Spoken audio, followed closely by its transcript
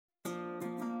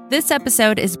This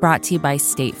episode is brought to you by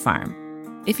State Farm.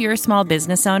 If you're a small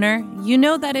business owner, you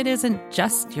know that it isn't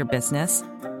just your business,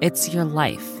 it's your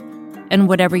life. And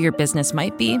whatever your business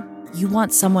might be, you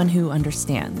want someone who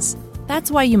understands. That's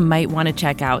why you might want to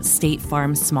check out State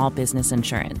Farm's small business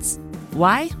insurance.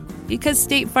 Why? Because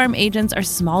State Farm agents are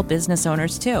small business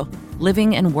owners too,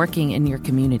 living and working in your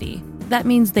community. That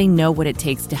means they know what it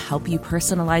takes to help you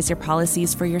personalize your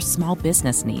policies for your small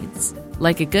business needs.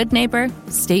 Like a good neighbor,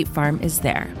 State Farm is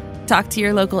there. Talk to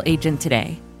your local agent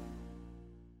today.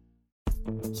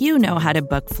 You know how to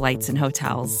book flights and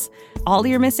hotels. All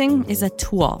you're missing is a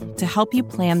tool to help you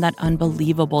plan that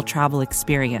unbelievable travel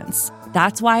experience.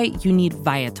 That's why you need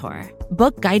Viator.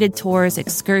 Book guided tours,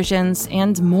 excursions,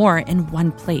 and more in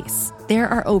one place. There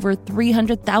are over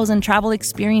 300,000 travel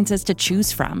experiences to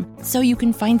choose from, so you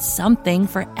can find something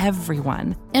for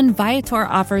everyone. And Viator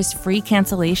offers free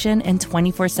cancellation and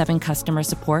 24/7 customer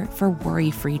support for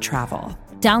worry-free travel.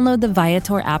 Download the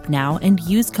Viator app now and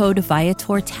use code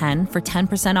Viator10 for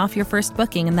 10% off your first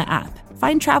booking in the app.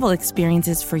 Find travel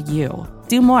experiences for you.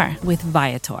 Do more with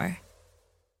Viator.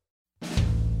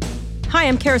 Hi,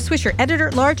 I'm Kara Swisher,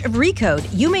 editor-at-large of Recode.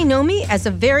 You may know me as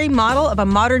a very model of a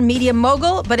modern media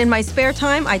mogul, but in my spare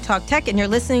time, I talk tech, and you're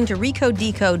listening to Recode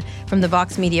Decode from the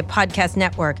Vox Media Podcast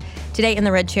Network. Today in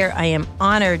the red chair, I am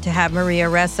honored to have Maria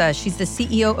Ressa. She's the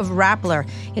CEO of Rappler.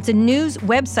 It's a news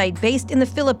website based in the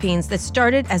Philippines that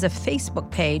started as a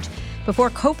Facebook page.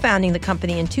 Before co-founding the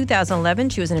company in 2011,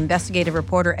 she was an investigative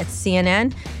reporter at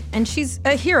CNN, and she's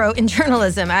a hero in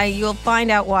journalism. You'll find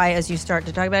out why as you start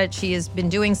to talk about it. She has been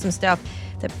doing some stuff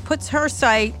that puts her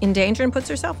site in danger and puts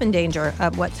herself in danger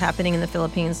of what's happening in the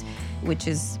Philippines, which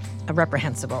is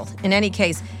reprehensible. In any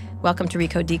case, welcome to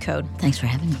Recode Decode. Thanks for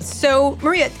having me. So,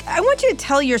 Maria, I want you to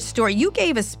tell your story. You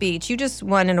gave a speech. You just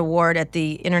won an award at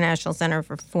the International Center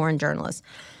for Foreign Journalists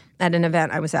at an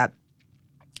event I was at.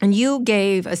 And you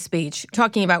gave a speech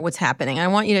talking about what's happening. I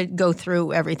want you to go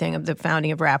through everything of the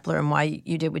founding of Rappler and why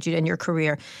you did what you did in your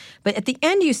career. But at the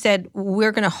end, you said,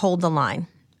 we're going to hold the line.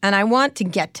 And I want to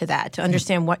get to that, to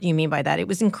understand what you mean by that. It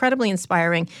was incredibly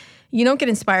inspiring. You don't get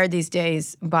inspired these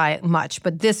days by much,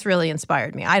 but this really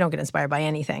inspired me. I don't get inspired by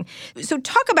anything. So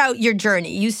talk about your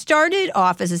journey. You started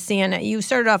off as a CNN. You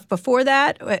started off before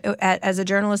that as a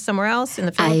journalist somewhere else in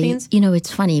the Philippines?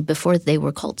 It's funny. Before they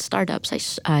were called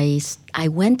startups, I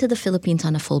went to the Philippines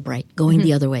on a Fulbright, going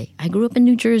the other way. I grew up in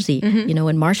New Jersey.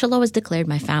 When martial law was declared,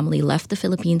 my family left the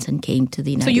Philippines and came to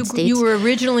the United States. So you were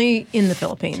originally in the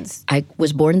Philippines? I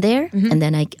was born there, and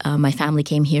then my family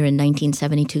came here in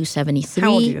 1972, 73.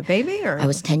 How old were you, a baby? Or? I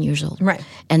was 10 years old. Right.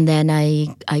 And then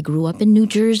I grew up in New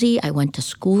Jersey. I went to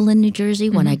school in New Jersey.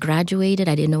 When I graduated,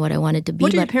 I didn't know what I wanted to be.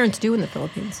 What did your parents do in the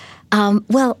Philippines?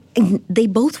 Well, they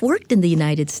both worked in the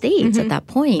United States at that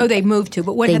point. Oh, they moved to,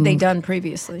 but what had they done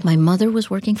previously? My mother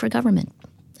was working for government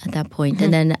at that point.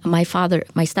 And then my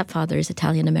stepfather is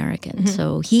Italian-American.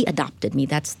 So he adopted me.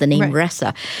 That's the name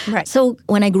Ressa. Right. So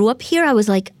when I grew up here, I was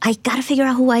like, I got to figure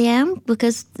out who I am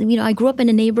because, I grew up in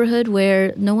a neighborhood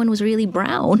where no one was really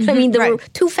brown. I mean, there were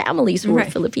two families who were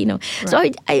Filipino. Right. So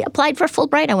I applied for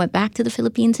Fulbright. I went back to the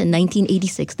Philippines in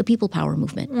 1986, the People Power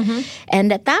Movement.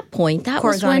 And at that point, that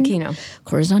was when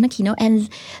Corazon Aquino. And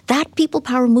that People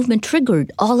Power Movement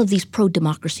triggered all of these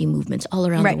pro-democracy movements all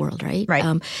around the world, right?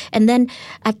 And then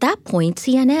at that point,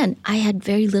 CNN, I had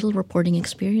very little reporting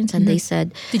experience, and they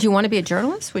said... Did you want to be a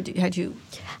journalist?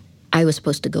 I was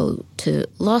supposed to go to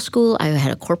law school. I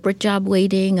had a corporate job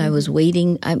waiting. I was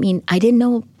waiting. I mean, I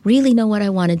didn't really know what I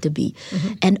wanted to be.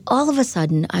 And all of a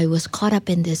sudden, I was caught up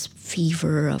in this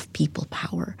fever of people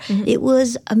power. It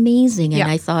was amazing, and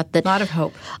I thought that... A lot of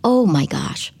hope. Oh, my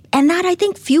gosh. And that, I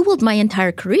think, fueled my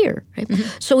entire career. Right?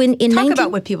 So Talk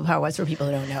about what people power was for people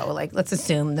who don't know. Like, let's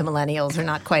assume the millennials are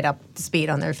not quite up to speed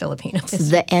on their Filipino history.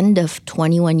 The end of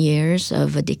 21 years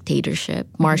of a dictatorship,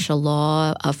 martial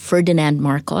law of Ferdinand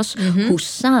Marcos, whose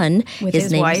son... With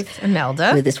his wife,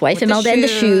 Imelda. With his wife, Imelda, and the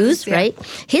shoes, right?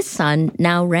 His son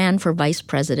now ran for vice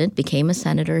president, became a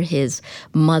senator. His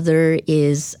mother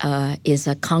is a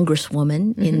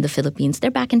congresswoman in the Philippines. They're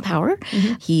back in power.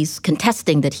 He's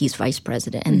contesting that he's vice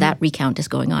president, and that recount is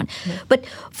going on. But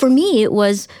for me, it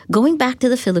was going back to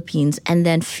the Philippines and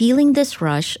then feeling this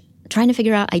rush, trying to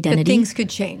figure out identity. That things could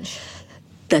change.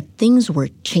 That things were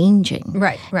changing.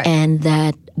 Right. And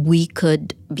that we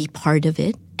could be part of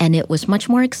it. And it was much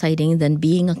more exciting than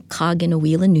being a cog in a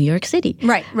wheel in New York City.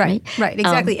 Right,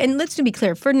 exactly. And let's be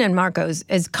clear, Ferdinand Marcos,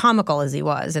 as comical as he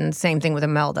was, and same thing with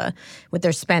Imelda, with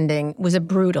their spending, was a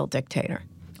brutal dictator.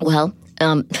 Well,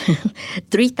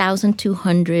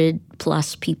 3,200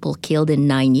 plus people killed in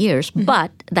 9 years,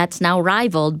 but that's now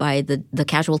rivaled by the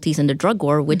casualties in the drug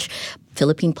war, which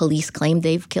Philippine police claim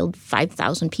they've killed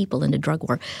 5,000 people in the drug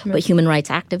war. Right. But human rights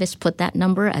activists put that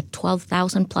number at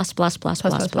 12,000 plus.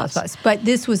 But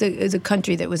this was a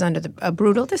country that was under a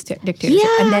brutal dictatorship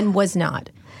and then was not.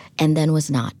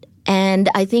 And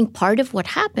I think part of what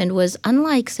happened was,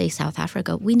 unlike, say, South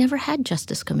Africa, we never had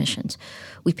justice commissions.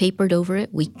 We papered over it.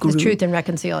 We grew. The Truth and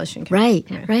Reconciliation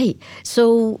Commission. Right.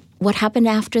 So what happened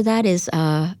after that is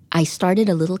I started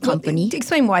a little company. Well,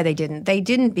 explain why they didn't. They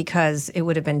didn't because it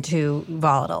would have been too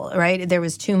volatile, right? There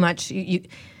was too much. Do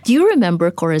you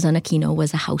remember Corazon Aquino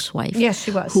was a housewife? Yes,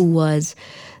 she was. Who was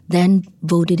then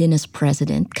voted in as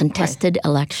president, contested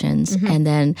elections, and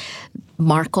then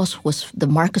the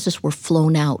Marcoses were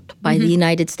flown out by the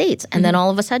United States, and then all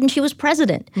of a sudden she was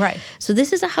president. Right. So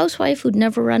this is a housewife who'd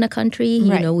never run a country.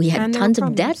 You know, we had tons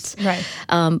of debts. Right.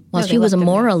 While she was a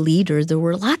moral leader, there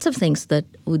were lots of things that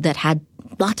had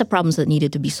lots of problems that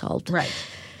needed to be solved. Right.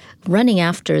 Running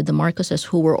after the Marcoses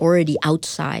who were already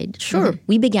outside,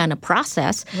 we began a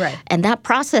process. Right. And that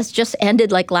process just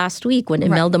ended like last week when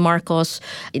Imelda Marcos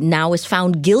now is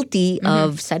found guilty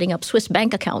of setting up Swiss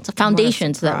bank accounts,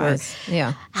 foundations that were.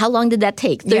 Yeah. How long did that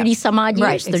take? 30 some odd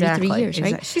years, 33 years,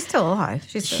 right? Exactly. She's still alive.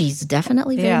 She's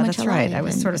definitely very much alive. Yeah, that's right. I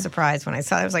was sort of surprised when I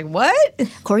saw it. I was like, what?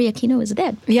 Cory Aquino is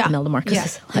dead. Yeah. Imelda Marcos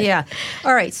is alive. Yeah.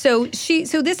 All right. So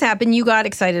this happened. You got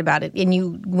excited about it and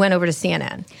you went over to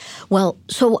CNN. Well,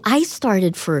 so I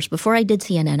started first. Before I did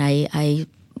CNN, I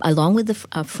along with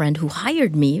a friend who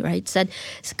hired me, right, said,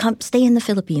 come stay in the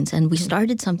Philippines. And we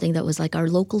started something that was like our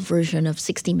local version of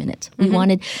 60 Minutes. We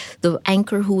wanted the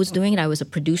anchor who was doing it. I was a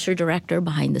producer, director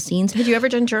behind the scenes. Had you ever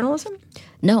done journalism?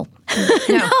 No.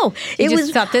 No. You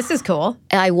just thought, this is cool.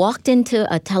 I walked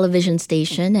into a television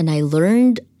station and I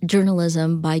learned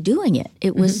journalism by doing it.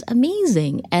 It was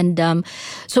amazing. And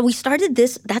so we started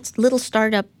that's little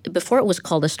startup. Before it was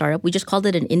called a startup, we just called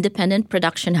it an independent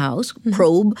production house,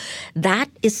 Probe. That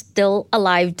is still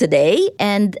alive today.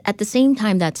 And at the same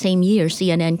time, that same year,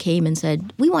 CNN came and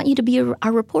said, we want you to be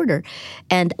our reporter.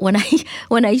 And when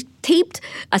I taped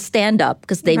a stand-up,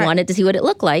 because they wanted to see what it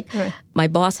looked like, my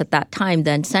boss at that time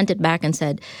then sent it back and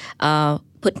said,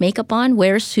 put makeup on,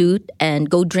 wear a suit, and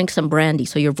go drink some brandy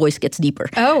so your voice gets deeper.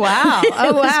 Oh, wow.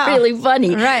 It was really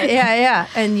funny. Right, yeah.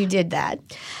 And you did that.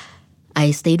 I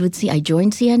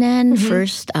joined CNN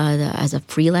first as a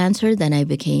freelancer. Then I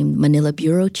became Manila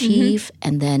Bureau Chief.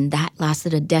 And then that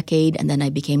lasted a decade. And then I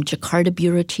became Jakarta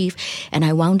Bureau Chief. And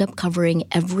I wound up covering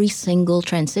every single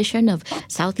transition of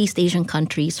Southeast Asian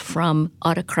countries from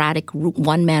autocratic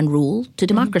one-man rule to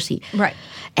democracy. Right.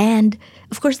 And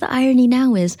of course, the irony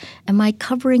now is, am I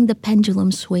covering the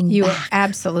pendulum swing back? You are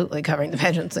absolutely covering the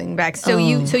pendulum swing back. So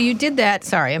you did that.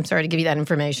 Sorry, I'm sorry to give you that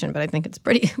information, but I think it's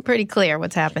pretty clear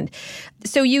what's happened.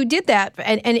 So you did that,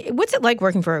 and what's it like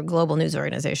working for a global news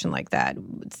organization like that?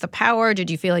 What's the power? Did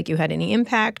you feel like you had any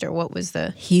impact, or what was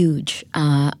the... Huge.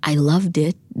 I loved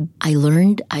it. I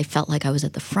learned. I felt like I was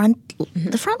at the front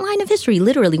line of history.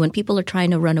 Literally, when people are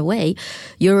trying to run away,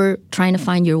 you're trying to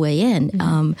find your way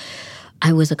in.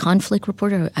 I was a conflict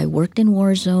reporter. I worked in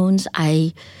war zones.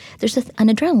 There's an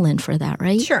adrenaline for that,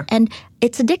 right? Sure. And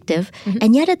it's addictive.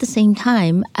 And yet at the same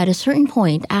time, at a certain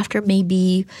point, after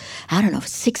maybe,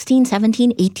 16,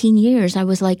 17, 18 years, I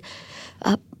was like,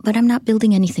 but I'm not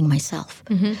building anything myself.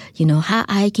 You know,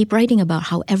 I keep writing about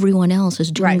how everyone else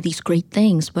is doing these great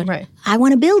things, but I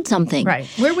want to build something. Right.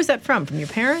 Where was that from? From your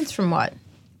parents? From what?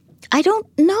 I don't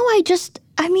know.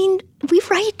 We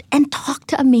write and talk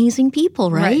to amazing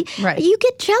people, right? Right. You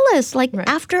get jealous.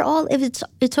 After all, if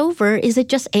it's over, is it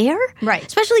just air? Right.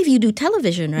 Especially if you do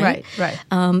television, right? Right.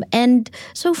 And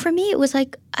so for me, it was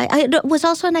like, it was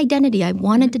also an identity. I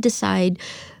wanted to decide,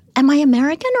 am I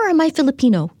American or am I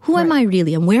Filipino? Who am I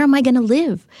really? And where am I going to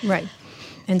live? Right.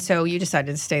 And so you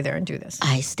decided to stay there and do this.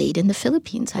 I stayed in the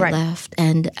Philippines. I left.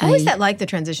 And what was that like, the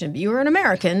transition? You were an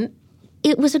American.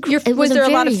 It was Was there a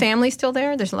lot of family still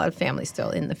there? There's a lot of family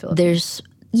still in the Philippines. There's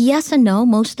yes and no.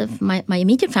 Most of my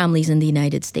immediate family's in the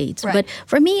United States. Right. But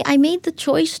for me, I made the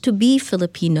choice to be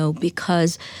Filipino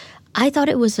because I thought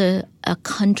it was a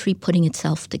country putting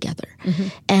itself together.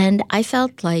 And I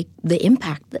felt like the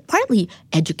impact, partly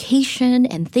education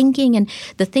and thinking and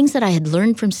the things that I had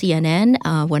learned from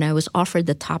CNN when I was offered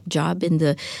the top job in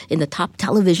the top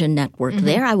television network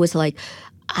there, I was like,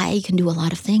 I can do a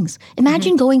lot of things.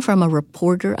 Imagine going from a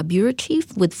reporter, a bureau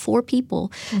chief with 4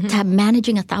 people to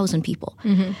managing 1,000 people.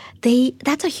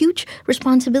 That's a huge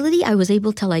responsibility. I was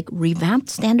able to revamp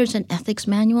standards and ethics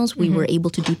manuals. We were able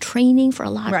to do training for a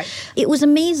lot. Right. It was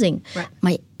amazing. Right.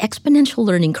 My exponential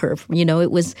learning curve,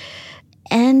 it was,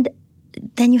 and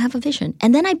then you have a vision.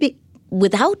 And then I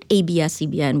without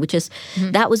ABS-CBN, which is,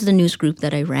 that was the news group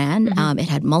that I ran. It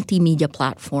had multimedia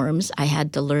platforms. I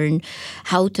had to learn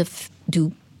how to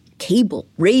do cable,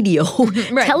 radio,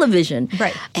 television,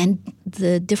 and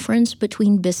the difference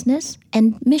between business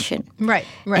and mission. Right.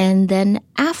 And then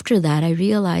after that, I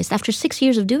realized, after 6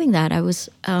 years of doing that, I was...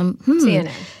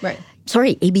 CNN, right.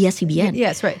 Sorry, ABS-CBN.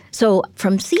 Yes, right. So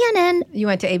from CNN... You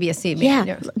went to ABS-CBN.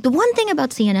 Yeah. The one thing about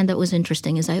CNN that was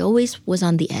interesting is I always was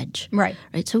on the edge. Right.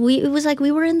 So it was like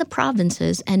we were in the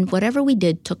provinces, and whatever we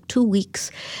did took 2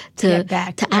 weeks to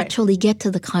actually get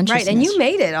to the consciousness. Right, and you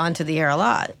made it onto the air a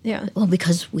lot. Yeah. Well,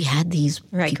 because we had these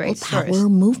people power stories.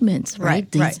 Movements, right?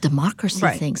 These democracy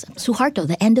things. Suharto,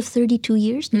 the end of 32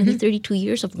 years, nearly 32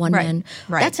 years of one man.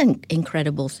 Right. That's an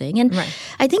incredible thing. And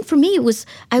I think for me it was...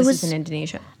 This is in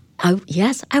Indonesia.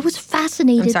 Yes, I was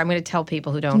fascinated. I'm sorry, I'm going to tell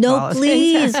people who don't follow. No,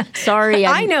 please. Sorry,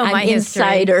 I know my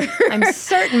insider. I'm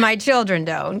certain my children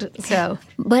don't. So,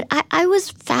 but I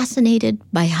was fascinated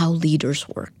by how leaders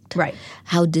worked. Right.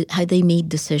 How they made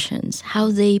decisions, how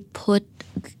they put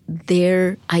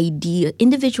their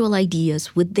individual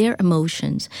ideas with their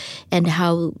emotions, and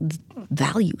how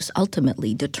values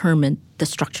ultimately determined the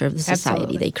structure of the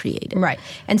society they created. Right.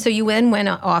 And so you then went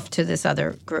off to this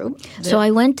other group. So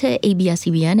I went to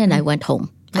ABS-CBN and I went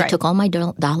home. I took all my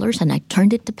dollars and I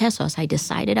turned it to pesos. I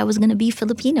decided I was going to be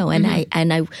Filipino, and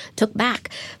I took back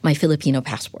my Filipino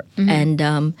passport, and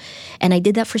I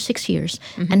did that for 6 years,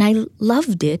 and I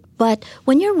loved it. But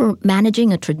when you're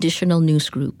managing a traditional news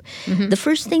group, the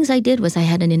first things I did was I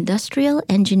had an industrial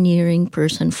engineering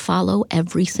person follow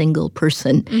every single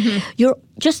person. You're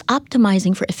just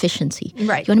optimizing for efficiency.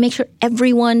 Right. You want to make sure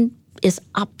everyone is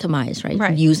optimized,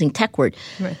 right? Using tech word.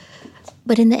 Right.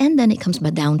 But in the end, then it comes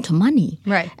down to money.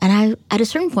 Right. And at a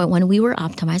certain point when we were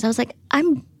optimized, I was like, I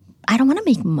don't want to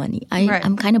make money.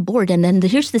 I'm kind of bored. And then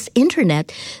here's this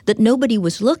internet that nobody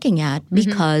was looking at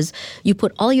because you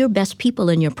put all your best people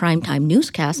in your primetime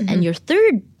newscast, and your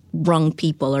third rung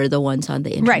people are the ones on the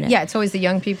internet. Right, yeah. It's always the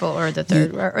young people or the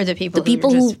third, or the people who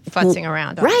are just futzing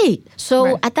around. Right.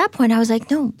 So at that point, I was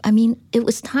like, no, I mean, it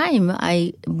was time.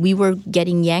 We were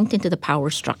getting yanked into the power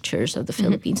structures of the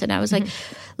Philippines. And I was like,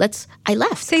 I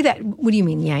left. Say that. What do you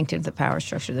mean yanked into the power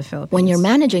structure of the Philippines? When you're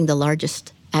managing the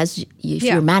largest... If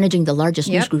you're managing the largest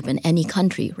news group in any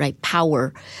country, right,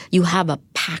 power, you have a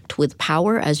pact with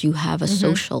power as you have a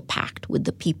social pact with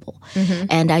the people.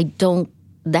 And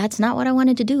that's not what I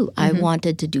wanted to do. I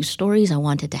wanted to do stories. I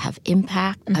wanted to have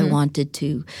impact. I wanted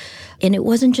to, and it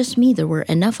wasn't just me. There were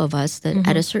enough of us that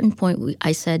at a certain point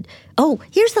I said,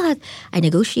 here's that. I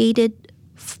negotiated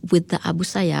with the Abu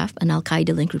Sayyaf, an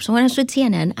Al-Qaeda link group. So when I was with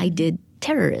CNN, I did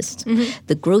terrorists,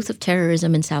 the growth of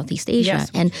terrorism in Southeast Asia.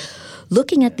 Yes. And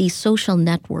looking at these social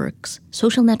networks,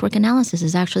 social network analysis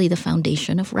is actually the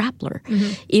foundation of Rappler.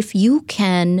 If you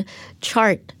can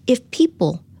if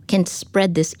people can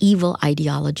spread this evil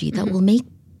ideology that will make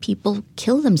people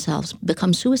kill themselves,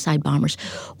 become suicide bombers,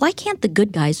 why can't the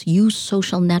good guys use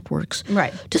social networks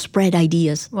to spread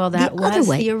ideas Well, that was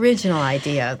the original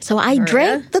idea. So I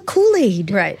drank the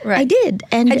Kool-Aid. Right. I did.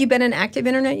 And had you been an active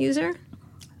internet user?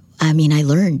 I mean, I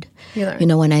learned. You learned. You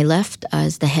know, when I left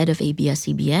as the head of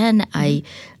ABS-CBN, I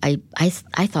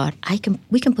thought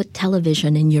we can put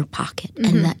television in your pocket,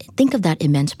 and think of that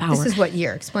immense power. This is what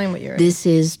year? Explain what year. This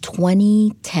is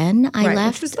 2010. I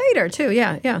left. Which was later too.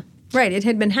 Yeah. Right. It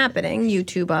had been happening.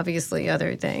 YouTube, obviously,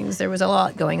 other things. There was a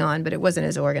lot going on, but it wasn't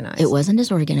as organized. It wasn't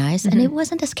as organized, and it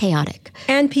wasn't as chaotic.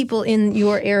 And people in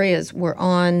your areas were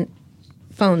on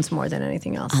phones more than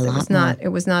anything else. It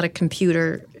was not a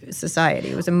computer society.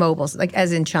 It was a mobile, like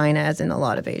as in China, as in a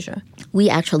lot of Asia. We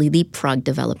actually leapfrogged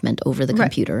development over the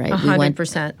computer, right?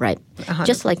 100%. Right. 100%.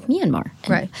 Just like Myanmar.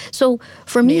 Right. So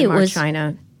for me, Myanmar, it was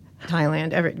China,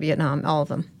 Thailand, Vietnam, all of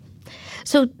them.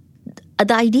 So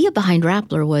the idea behind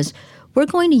Rappler was we're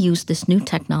going to use this new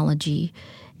technology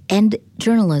and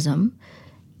journalism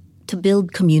to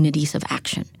build communities of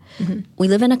action. We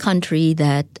live in a country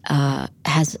that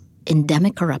has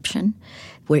endemic corruption,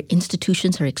 where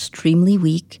institutions are extremely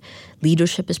weak,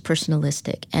 leadership is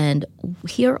personalistic, and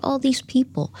here are all these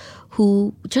people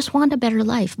who just want a better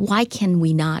life. Why can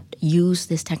we not use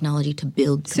this technology to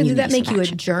build communities of action? So did that make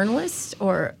you a journalist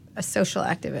or a social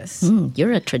activist?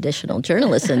 You're a traditional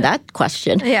journalist in that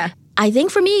question. Yeah. I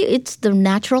think for me, it's the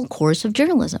natural course of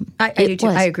journalism. I do too.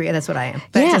 I agree. That's what I am.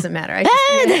 But it doesn't matter. I'm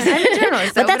a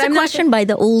journalist. But that's a question by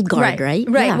the old guard, right?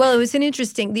 Right. Yeah. Well, it was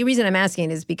the reason I'm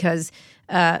asking is because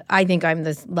I think I'm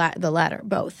the latter,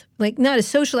 both. Like not a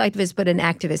social activist, but an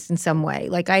activist in some way.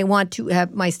 Like I want to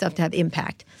have my stuff to have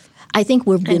impact. I think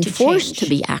we've been forced to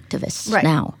be activists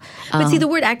now. But see, the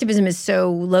word activism is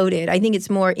so loaded. I think it's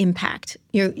more impact.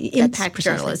 Impact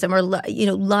journalism or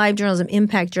live journalism,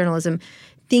 impact journalism.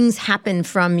 Things happen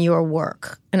from your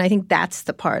work. And I think that's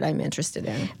the part I'm interested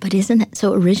in. But isn't that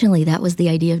so? Originally, that was the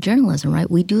idea of journalism,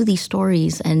 right? We do these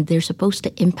stories and they're supposed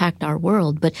to impact our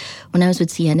world. But when I was with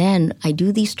CNN, I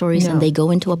do these stories and they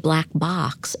go into a black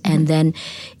box. And then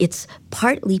it's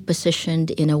partly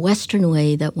positioned in a Western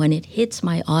way that when it hits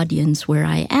my audience where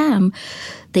I am,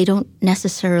 they don't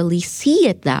necessarily see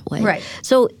it that way. Right.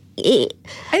 So I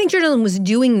think journalism was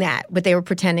doing that, but they were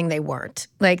pretending they weren't.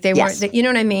 Like they weren't. You know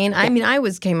what I mean? Yeah. I mean, I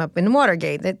came up in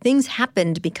Watergate. That things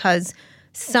happened because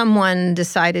someone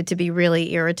decided to be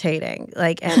really irritating,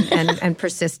 and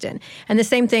persistent. And the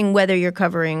same thing, whether you're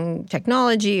covering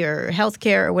technology or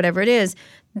healthcare or whatever it is,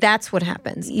 that's what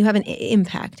happens. You have an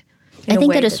impact. I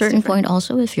think at a certain point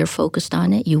also, if you're focused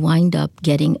on it, you wind up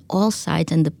getting all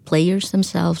sides, and the players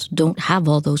themselves don't have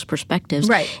all those perspectives.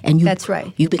 Right. And that's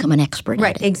right. You become an expert at it.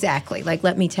 Right, exactly. Like,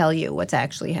 let me tell you what's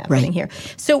actually happening here.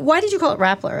 So why did you call it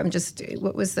Rappler?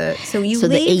 What was the – so the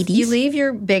 80s. You leave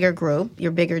your bigger group,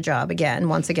 your bigger job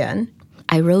once again.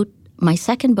 I wrote – my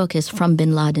second book is From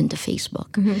Bin Laden to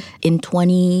Facebook. Mm-hmm. In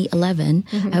 2011,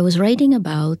 I was writing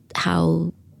about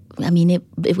how – I mean,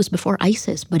 it was before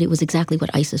ISIS, but it was exactly what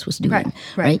ISIS was doing,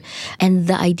 right? And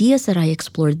the ideas that I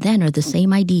explored then are the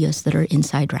same ideas that are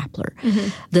inside Rappler. Mm-hmm.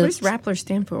 What does Rappler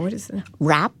stand for? What is it?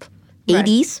 Rap,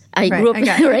 80s. I grew up,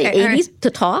 80s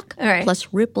to talk, plus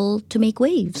Ripple to make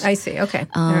waves. I see, okay.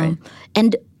 All right.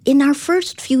 And in our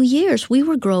first few years, we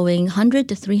were growing 100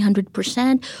 to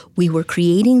 300%. We were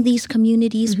creating these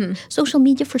communities, social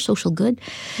media for social good.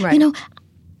 Right. You know,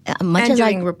 much and as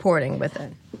doing reporting with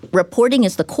it. Reporting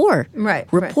is the core.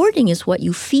 Right. Reporting is what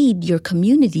you feed your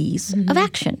communities of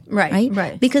action.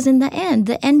 Right. Because in the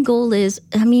end goal is,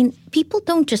 I mean, people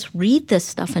don't just read this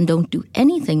stuff and don't do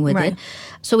anything with it.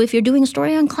 So if you're doing a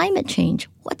story on climate change,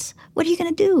 what are you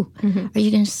going to do? Are you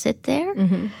going to sit there?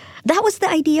 That was the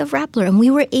idea of Rappler, and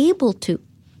we were able to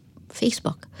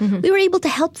Facebook. We were able to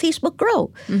help Facebook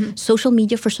grow. Social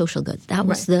media for social good. That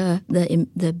was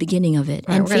the beginning of it.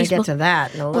 Right, and we're going to get to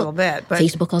that in a little bit. But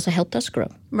Facebook also helped us grow.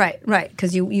 Right.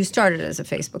 Because you started as a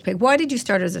Facebook page. Why did you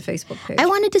start as a Facebook page? I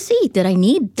wanted to see, did I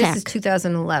need tech? This is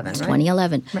 2011, right?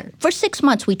 2011. Right. For 6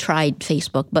 months, we tried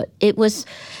Facebook, but it was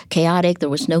chaotic. There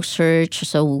was no search.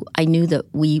 So I knew that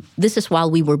this is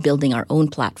while we were building our own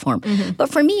platform.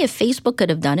 But for me, if Facebook could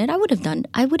have done it, I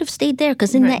would have stayed there.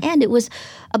 Because in the end, it was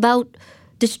about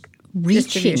reaching.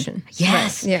 Distribution.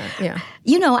 Yes. Right. Yeah.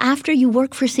 You know, after you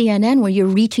work for CNN where you're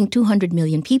reaching 200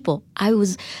 million people,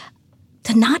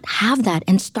 to not have that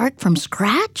and start from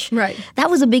scratch, that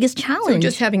was the biggest challenge. So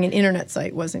just having an internet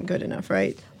site wasn't good enough,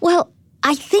 right? Well,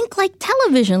 I think like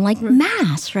television, like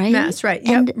mass, right? Mass, right.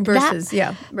 And versus.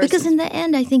 Because in the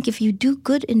end, I think if you do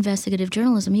good investigative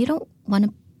journalism, you don't want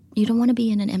to be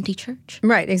in an empty church.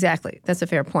 Right, exactly. That's a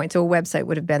fair point. So a website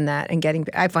would have been that, and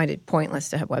I find it pointless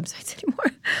to have websites anymore.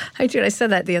 I said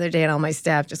that the other day, and all my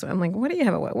staff I'm like, what do you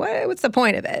have? What's the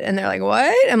point of it? And they're like,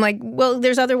 what? I'm like, well,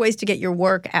 there's other ways to get your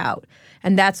work out.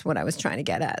 And that's what I was trying to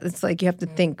get at. It's like you have to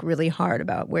think really hard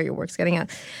about where your work's getting out.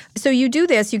 So you do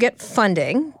this, you get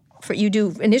funding.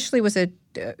 Initially was it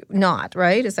not,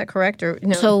 right? Is that correct? Or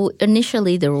no? So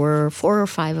initially there were 4 or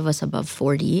 5 of us above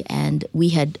 40, and we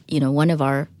had, one of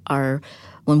our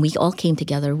when we all came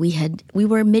together, we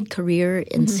were mid-career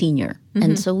and senior.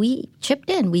 And so we chipped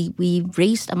in. We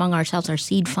raised among ourselves, our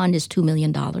seed fund is $2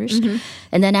 million.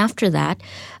 And then after that,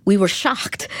 we were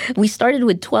shocked. We started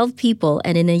with 12 people,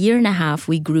 and in a year and a half,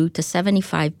 we grew to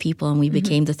 75 people, and we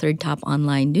became the 3rd top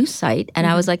online news site. And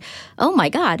I was like, oh my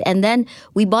God. And then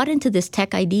we bought into this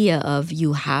tech idea of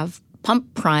you have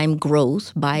pump prime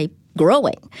growth by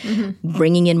growing,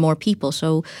 bringing in more people.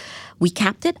 So we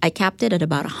capped it. I capped it at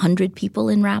about 100 people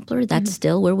in Rappler. That's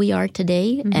still where we are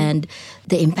today. And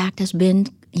the impact has been,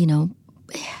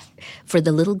 for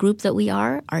the little group that we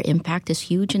are, our impact is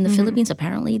huge in the Philippines.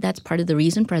 Apparently, that's part of the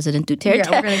reason President Duterte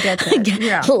we're going to get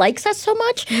that. likes us so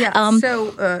much. Yeah.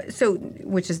 So,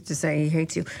 which is to say, he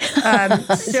hates you.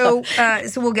 So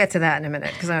we'll get to that in a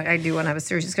minute because I do want to have a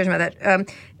serious discussion about that.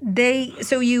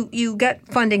 You got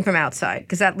funding from outside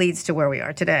because that leads to where we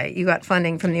are today. You got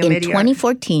funding from the Omidyar. In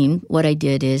 2014, what I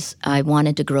did is I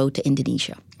wanted to grow to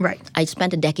Indonesia. Right. I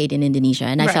spent a decade in Indonesia,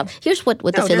 and I felt, here's what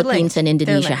the Philippines and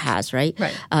Indonesia has, right?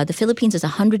 The Philippines is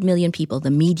 100 million people.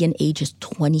 The median age is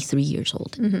 23 years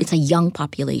old. It's a young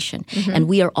population, and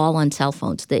we are all on cell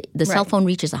phones. The cell phone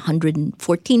reach is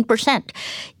 114%.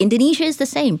 Indonesia is the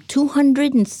same,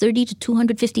 230 to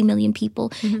 250 million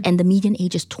people, and the median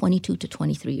age is 22 to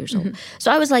 23 years old.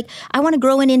 So I was like, I want to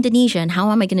grow in Indonesia, and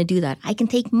how am I going to do that? I can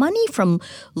take money from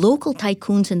local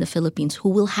tycoons in the Philippines who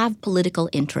will have political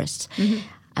interests.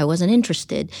 I wasn't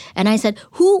interested. And I said,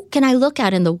 who can I look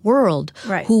at in the world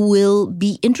who will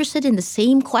be interested in the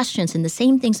same questions and the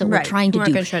same things that we're trying to do? Who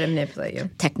aren't going to try to manipulate you.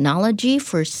 Technology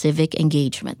for civic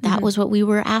engagement. That was what we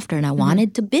were after, and I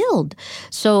wanted to build.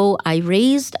 So I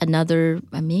raised another,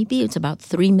 maybe it's about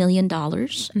 $3 million.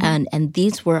 And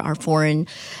these were our foreign,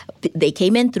 they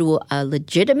came in through a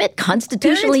legitimate,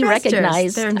 constitutionally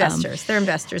recognized. They're investors. They're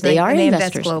investors. They are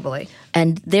invest investors. Globally.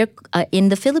 And they're in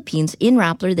the Philippines, in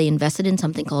Rappler, they invested in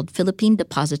something called Philippine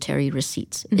Depository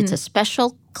Receipts. It's a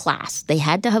special class. They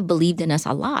had to have believed in us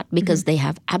a lot because they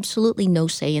have absolutely no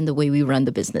say in the way we run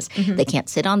the business. They can't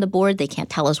sit on the board. They can't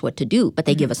tell us what to do, but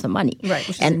they give us the money. Right,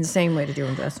 which is an insane way to do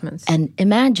investments. And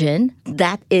imagine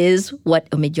that is what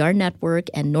Omidyar Network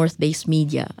and North Base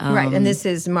Media. Right, and this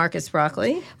is Marcus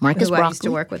Broccoli, who I used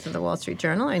to work with at the Wall Street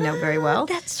Journal. I know very well.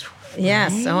 That's right.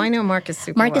 Yes, so I know Marcus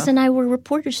super Marcus well. and I were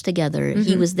reporters together.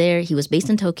 He was there. He was based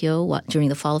in Tokyo during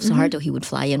the fall of Suharto. He would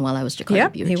fly in while I was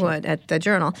Jakarta Bureau he Chief. would at the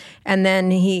Journal. And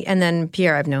then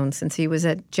Pierre I've known since he was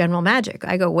at General Magic.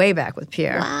 I go way back with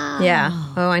Pierre. Wow. Yeah.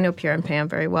 Oh, I know Pierre and Pam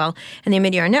very well. And the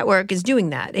Omidyar Network is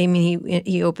doing that. I mean,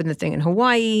 he opened the thing in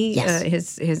Hawaii.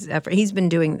 Yes. His effort. He's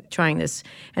been trying this,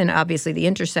 and obviously The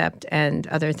Intercept and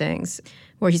other things,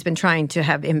 where he's been trying to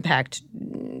have impact,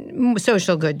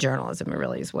 social good journalism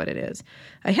really is what it is.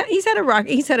 I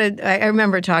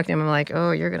remember talking to him, I'm like,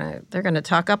 oh, they're gonna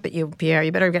talk up at you, Pierre.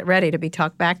 You better get ready to be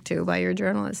talked back to by your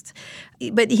journalists.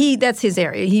 But that's his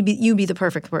area. You'd be the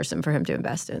perfect person for him to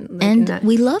invest in. And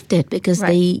we loved it because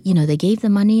they gave the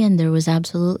money, and there was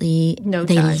absolutely no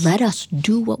they ties. let us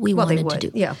do what we wanted to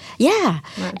do. Yeah.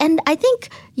 Right. And I think,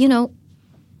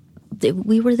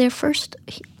 we were their first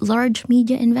large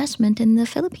media investment in the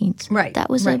Philippines. Right.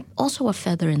 That was also a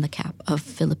feather in the cap of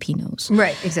Filipinos.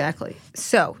 Right, exactly.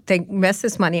 So they invest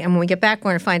this money, and when we get back,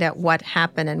 we're going to find out what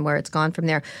happened and where it's gone from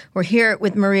there. We're here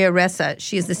with Maria Ressa.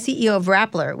 She is the CEO of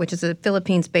Rappler, which is a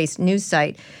Philippines-based news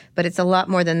site, but it's a lot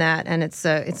more than that, and it's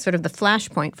sort of the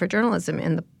flashpoint for journalism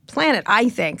in the planet, I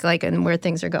think, and where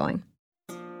things are going.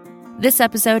 This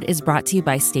episode is brought to you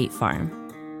by State Farm.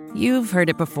 You've heard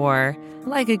it before.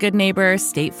 Like a good neighbor,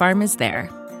 State Farm is there.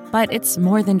 But it's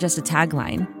more than just a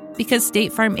tagline, because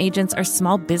State Farm agents are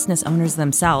small business owners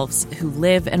themselves who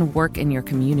live and work in your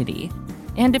community.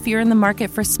 And if you're in the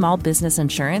market for small business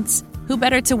insurance, who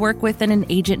better to work with than an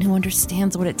agent who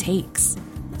understands what it takes?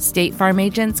 State Farm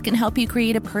agents can help you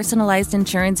create a personalized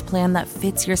insurance plan that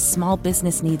fits your small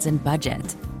business needs and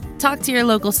budget. Talk to your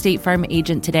local State Farm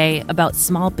agent today about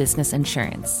small business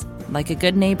insurance. Like a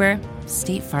good neighbor,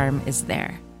 State Farm is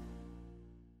there.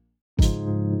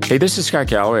 Hey, this is Scott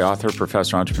Galloway, author,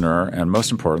 professor, entrepreneur, and most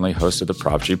importantly, host of the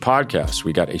Prop G podcast.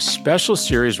 We got a special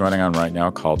series running on right now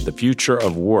called The Future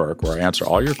of Work, where I answer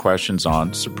all your questions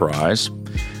on, surprise,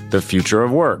 the future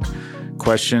of work.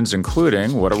 Questions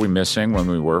including, what are we missing when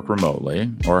we work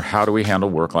remotely? Or how do we handle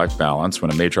work-life balance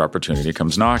when a major opportunity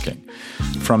comes knocking?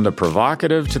 From the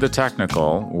provocative to the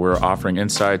technical, we're offering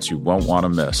insights you won't want to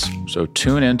miss. So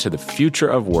tune in to The Future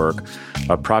of Work,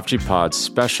 a Prop G Pod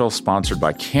special sponsored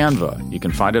by Canva. You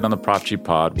can find it on the Prop G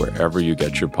Pod wherever you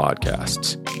get your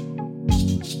podcasts.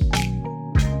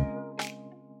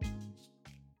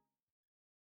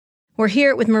 We're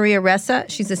here with Maria Ressa.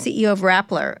 She's the CEO of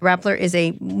Rappler. Rappler is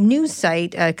a news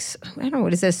site. I don't know,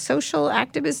 what is this? Social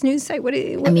activist news site?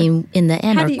 In the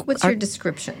end, what's your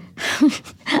description?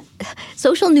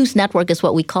 Social News Network is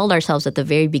what we called ourselves at the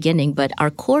very beginning, but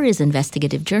our core is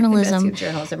investigative journalism. Investigative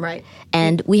journalism, right.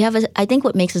 And we have I think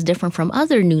what makes us different from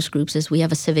other news groups is we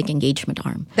have a civic engagement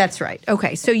arm. That's right.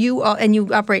 Okay. So you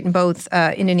operate in both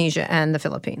Indonesia and the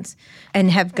Philippines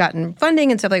and have gotten funding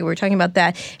and stuff like that. We were talking about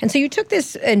that. And so you took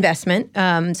this investment.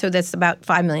 So that's about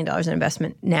 $5 million in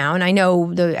investment now. And I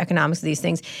know the economics of these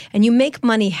things. And you make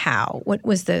money how? What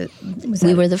was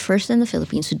we were the first in the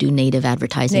Philippines to do native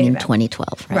advertising in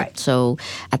 2012, right? So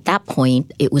at that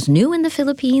point, it was new in the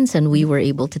Philippines, and we were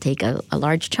able to take a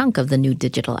large chunk of the new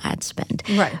digital ad spend.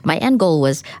 Right. My end goal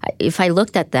was, if I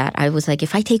looked at that, I was like,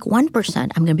 if I take 1%, I'm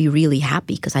going to be really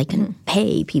happy because I can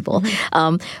pay people.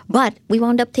 But we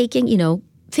wound up taking,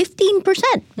 15%,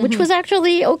 which was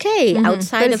actually okay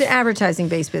outside but of... it's an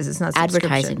advertising-based business, not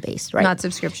subscription. Advertising-based, right. Not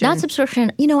subscription. Not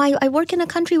subscription. I work in a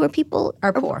country where people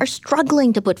are poor. Are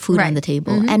struggling to put food on the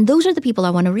table. And those are the people I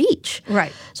want to reach.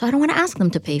 Right. So I don't want to ask them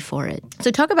to pay for it.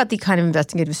 So talk about the kind of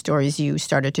investigative stories you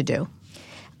started to do.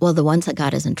 Well, the ones that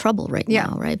got us in trouble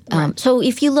now, right? Right. So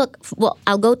if you look,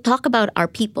 I'll go talk about our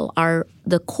people.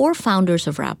 The core founders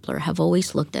of Rappler have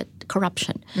always looked at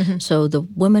corruption. So the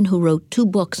woman who wrote 2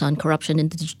 books on corruption in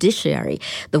the judiciary,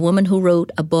 the woman who wrote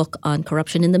a book on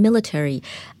corruption in the military,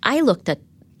 I looked at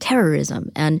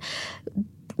terrorism. And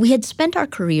we had spent our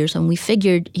careers and we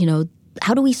figured,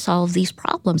 how do we solve these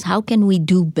problems? How can we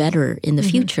do better in the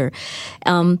future?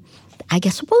 I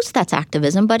suppose that's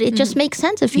activism, but it just makes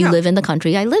sense if you live in the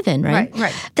country I live in, right?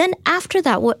 Right. Then after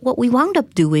that, what we wound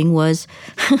up doing was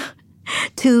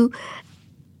to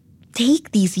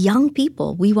take these young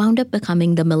people. We wound up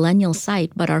becoming the millennial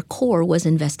site, but our core was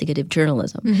investigative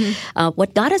journalism.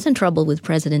 What got us in trouble with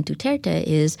President Duterte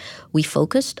is we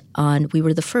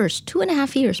were the first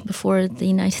 2.5 years before the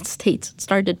United States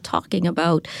started talking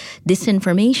about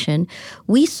disinformation.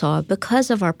 We saw, because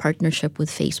of our partnership with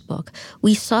Facebook,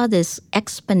 we saw this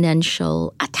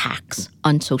exponential attacks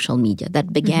on social media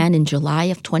that began in July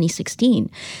of 2016.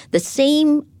 The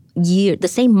same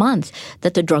month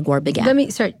that the drug war began. Let me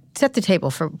set the table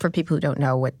for people who don't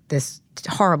know what this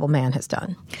horrible man has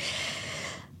done.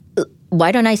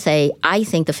 Why don't I say I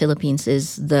think the Philippines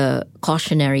is the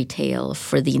cautionary tale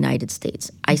for the United States.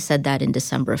 I said that in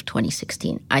December of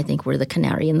 2016. I think we're the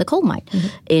canary in the coal mine.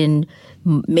 In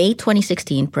May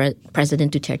 2016,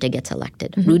 President Duterte gets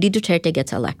elected. Rudy Duterte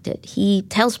gets elected. He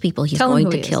tells people he's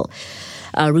going to kill.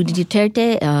 Rudy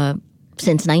Duterte...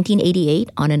 since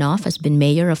 1988, on and off, has been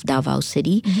mayor of Davao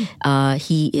City.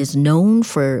 He is known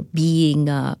for being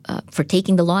for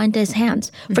taking the law into his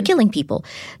hands, for killing people.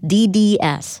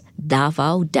 DDS,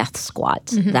 Davao Death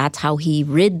Squads. That's how he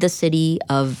rid the city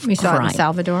of we crime. saw it in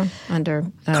Salvador under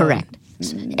correct.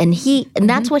 And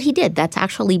that's what he did. That's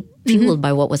actually fueled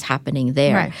by what was happening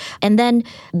there. Right. And then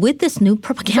with this new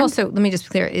propaganda... Also, let me just be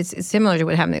clear, it's similar to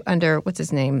what happened under, what's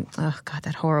his name? Oh, God,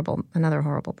 another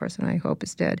horrible person I hope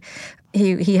is dead.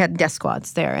 He had death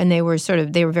squads there, and they were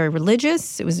very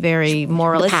religious. It was very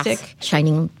moralistic.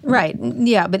 Shining. Right,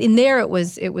 yeah, but in there it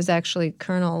was actually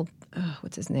Colonel,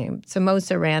 what's his name?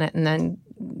 Somoza ran it, and then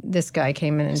this guy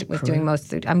came in and was doing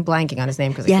most of the... I'm blanking on his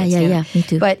name because I can't stand him. Me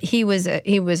too. But he was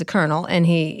a colonel, and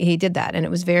he did that, and it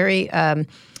was very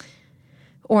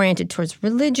oriented towards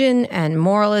religion and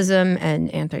moralism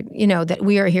and that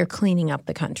we are here cleaning up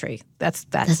the country. Doesn't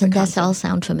that all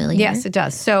sound familiar? Yes, it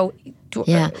does. So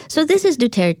So this is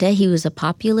Duterte. He was a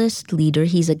populist leader.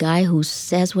 He's a guy who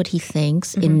says what he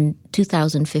thinks. In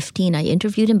 2015, I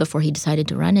interviewed him before he decided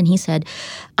to run, and he said,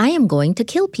 I am going to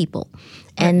kill people.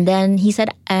 And then he said,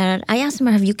 I asked him,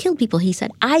 have you killed people? He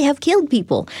said, I have killed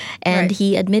people. And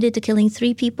he admitted to killing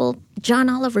 3 people. John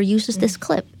Oliver uses this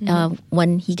clip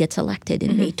when he gets elected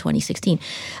in May 2016.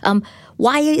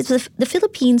 Why is the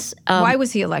Philippines... why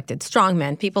was he elected?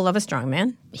 Strongman. People love a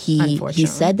strongman. He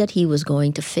said that he was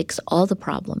going to fix all the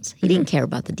problems. He didn't care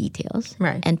about the details.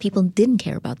 Right. And people didn't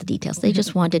care about the details. They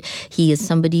just wanted... He is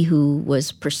somebody who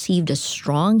was perceived as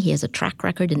strong. He has a track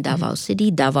record in Davao City.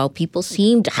 Davao people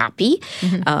seemed happy.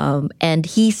 And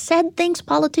he said things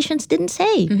politicians didn't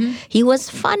say. He was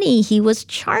funny. He was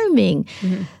charming.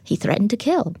 He threatened to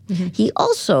kill. He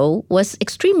also was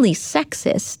extremely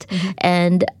sexist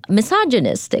and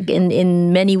misogynistic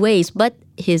in many ways. But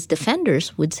his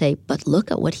defenders would say, but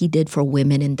look at what he did for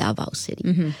women in Davao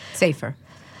City. Safer.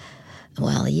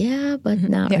 Well, yeah, but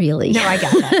not really. No, I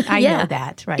got that. I know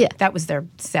that. Right. Yeah. That was their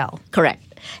sell. Correct.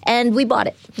 And we bought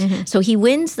it. So he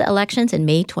wins the elections in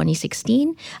May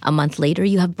 2016. A month later,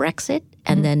 you have Brexit.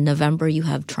 And then November, you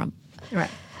have Trump.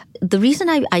 Right. The reason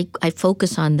I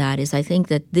focus on that is I think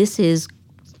that this is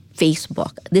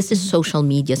Facebook. This is social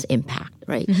media's impact,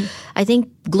 right? I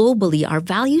think globally our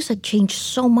values had changed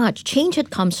so much. Change had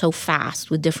come so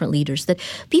fast with different leaders that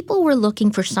people were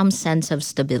looking for some sense of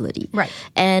stability. Right.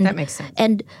 And that makes sense.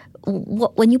 And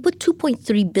when you put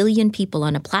 2.3 billion people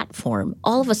on a platform,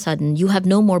 all of a sudden you have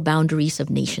no more boundaries of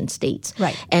nation states.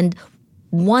 Right. And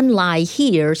one lie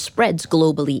here spreads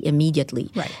globally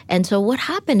immediately. Right. And so what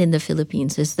happened in the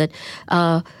Philippines is that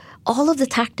all of the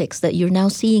tactics that you're now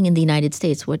seeing in the United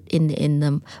States, what in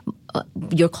the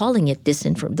you're calling it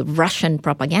the Russian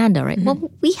propaganda, right?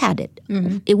 Well, we had it.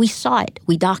 We saw it.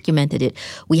 We documented it.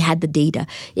 We had the data.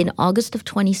 In August of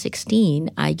 2016,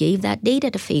 I gave that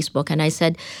data to Facebook and I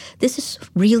said, this is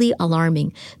really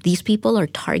alarming. These people are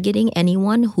targeting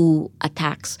anyone who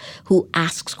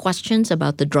asks questions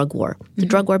about the drug war. The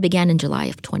drug war began in July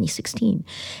of 2016.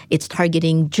 It's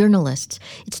targeting journalists.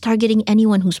 It's targeting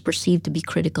anyone who's perceived to be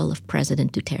critical of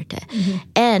President Duterte.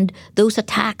 And those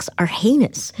attacks are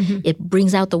heinous. It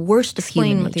brings out the worst of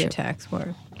human nature. Explain what the attacks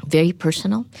were. Very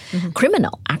personal.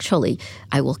 Criminal, actually.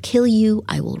 I will kill you.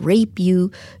 I will rape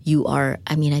you. You are,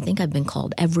 I think I've been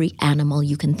called every animal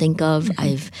you can think of.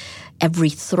 Every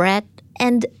threat.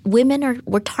 And women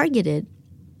were targeted.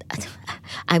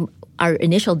 Our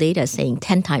initial data is saying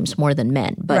 10 times more than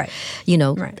men. But,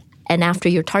 and after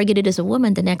you're targeted as a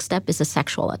woman, the next step is a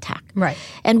sexual attack. Right.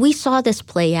 And we saw this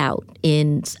play out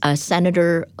in a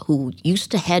senator who used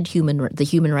to head the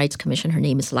Human Rights Commission. Her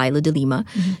name is Laila de Lima.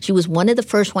 She was one of the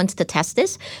first ones to test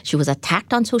this. She was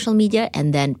attacked on social media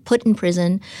and then put in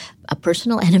prison, a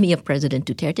personal enemy of President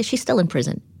Duterte. She's still in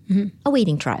prison,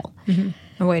 awaiting trial.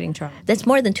 Awaiting trial. That's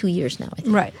more than 2 years now, I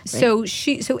think. Right.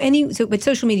 But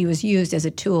social media was used as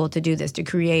a tool to do this, to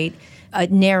create a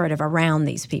narrative around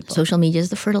these people. Social media is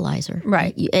the fertilizer.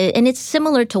 Right. And it's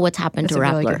similar to what's happened to Rappler.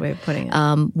 That's a really good way of putting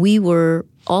it. We were,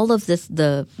 all of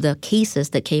the cases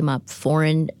that came up,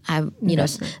 foreign,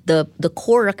 the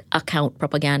core account,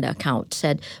 propaganda account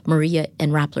said Maria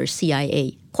and Rappler,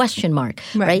 CIA, ?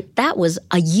 Right? That was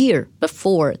a year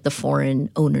before the foreign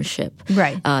ownership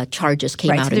charges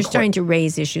came out. So they're starting to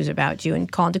raise issues about you and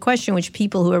call into question, which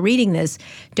people who are reading this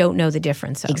don't know the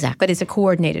difference of. Exactly. But it's a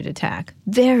coordinated attack.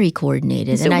 Very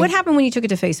coordinated. So what happened when you took it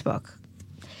to Facebook?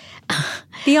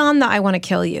 Beyond the I want to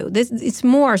kill you, it's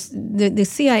more, the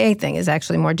CIA thing is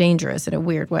actually more dangerous in a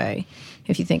weird way,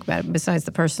 if you think about it, besides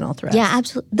the personal threats. Yeah,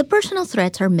 absolutely. The personal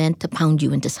threats are meant to pound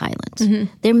you into silence.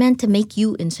 They're meant to make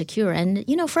you insecure. And,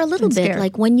 for a little bit,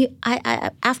 like when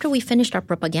after we finished our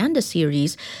propaganda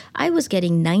series, I was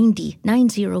getting 90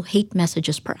 hate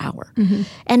messages per hour.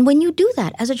 And when you do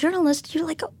that, as a journalist, you're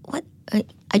like, what?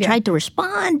 I tried to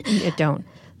respond. You don't.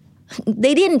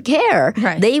 They didn't care.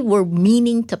 Right. They were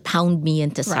meaning to pound me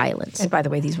into silence. And by the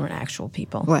way, these weren't actual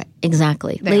people. Right,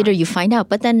 exactly. Later you find out.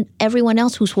 But then everyone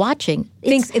else who's watching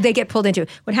thinks they get pulled into it.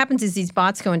 What happens is these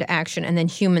bots go into action and then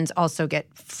humans also get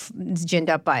ginned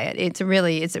up by it.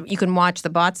 You can watch the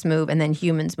bots move and then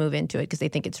humans move into it because they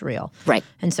think it's real. Right.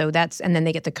 And so and then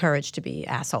they get the courage to be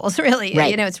assholes, really.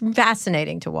 Right. It's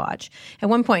fascinating to watch. At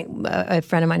one point, a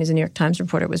friend of mine who's a New York Times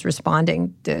reporter was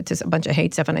responding to a bunch of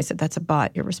hate stuff and I said, that's a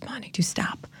bot you're responding to.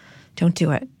 Stop. Don't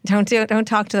do it. Don't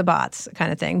talk to the bots,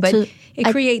 kind of thing. But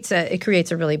it creates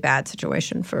a really bad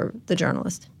situation for the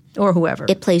journalist or whoever.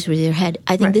 It plays with your head.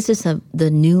 I think this is the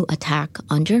new attack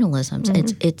on journalism.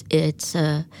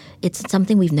 It's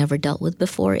something we've never dealt with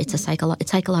before. It's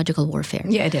psychological warfare.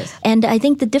 Yeah, it is. And I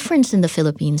think the difference in the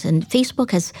Philippines, and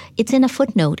Facebook it's in a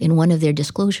footnote in one of their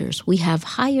disclosures. We have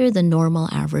higher than normal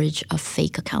average of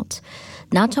fake accounts.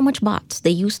 Not so much bots. They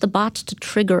use the bots to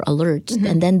trigger alerts,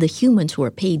 and then the humans who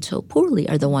are paid so poorly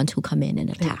are the ones who come in and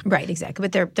attack. Right, exactly.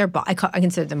 But they're I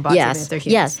consider them bots. Yes, even if they're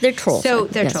humans. Yes, they're trolls. So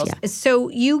they're trolls. Yeah. So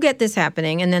you get this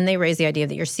happening, and then they raise the idea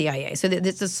that you're CIA. So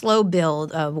it's a slow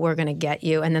build of we're going to get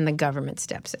you, and then the government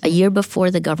steps in. A year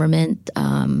before the government,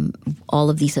 all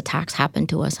of these attacks happened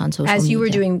to us on social media. As you were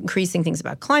doing increasing things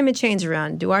about climate change,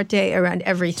 around Duarte, around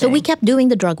everything. So we kept doing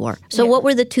the drug war. So what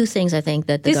were the two things I think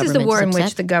that the government This is the war in upset?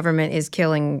 which the government is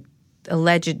killing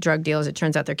alleged drug dealers. It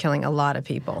turns out they're killing a lot of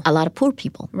people. A lot of poor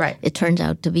people. Right. It turns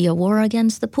out to be a war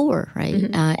against the poor, right?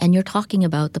 And you're talking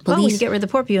about the police. Well, when you get rid of the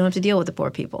poor people, you don't have to deal with the poor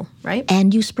people, right?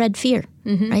 And you spread fear,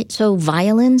 right? So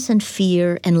violence and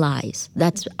fear and lies,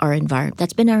 that's our environment.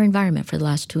 That's been our environment for the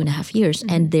last 2.5 years.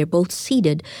 And they're both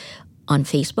seeded on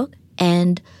Facebook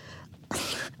and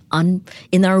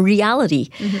in our reality.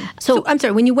 So I'm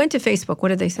sorry, when you went to Facebook, what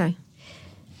did they say?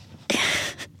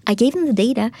 I gave them the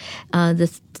data.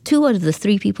 The 2 out of the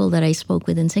 3 people that I spoke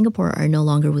with in Singapore are no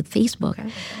longer with Facebook.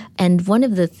 Okay. And one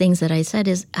of the things that I said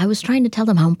is I was trying to tell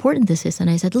them how important this is. And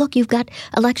I said, look, you've got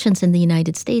elections in the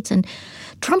United States and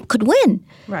Trump could win.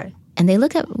 Right. And they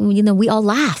looked at, we all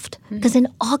laughed. Because in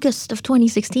August of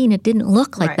 2016, it didn't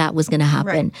look like that was going to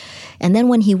happen. Right. And then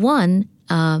when he won,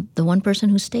 the one person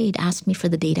who stayed asked me for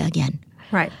the data again.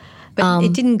 Right. But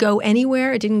it didn't go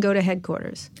anywhere. It didn't go to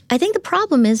headquarters. I think the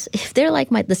problem is if they're like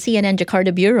the CNN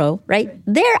Jakarta bureau, right?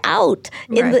 They're out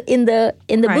in the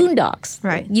boondocks.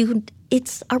 Right.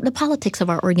 it's the politics of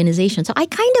our organization. So I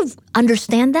kind of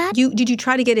understand that. Did you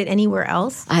try to get it anywhere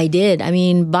else? I did. I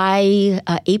mean, by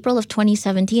April of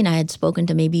 2017, I had spoken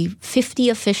to maybe 50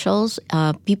 officials,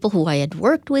 people who I had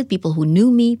worked with, people who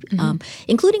knew me,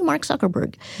 including Mark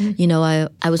Zuckerberg. You know,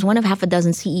 I was one of half a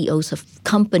dozen CEOs of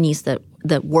companies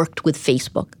that worked with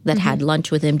Facebook, that had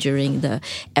lunch with him during the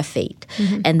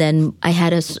F8. And then I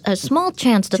had a small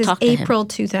chance to talk to him. April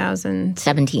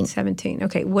 2017.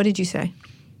 Okay. What did you say?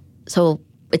 So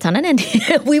it's on an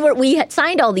NDA. We had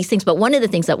signed all these things, but one of the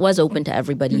things that was open to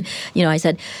everybody, you know, I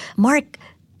said, Mark,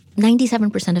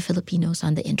 97% of Filipinos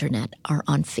on the internet are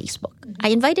on Facebook. I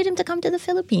invited him to come to the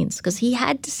Philippines because he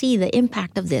had to see the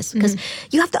impact of this, because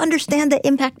you have to understand the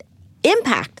impact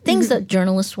things that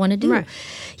journalists want to do. Right.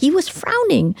 He was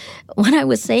frowning when I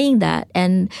was saying that,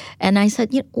 and I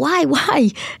said, you know,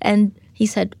 why? And he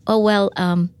said, oh, well,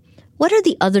 what are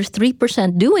the other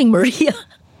 3% doing, Maria?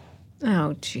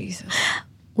 Oh, Jesus.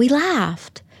 We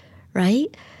laughed, right?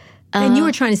 And you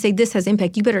were trying to say this has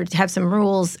impact. You better have some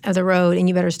rules of the road, and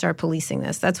you better start policing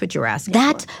this. That's what you're asking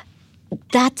for.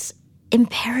 That's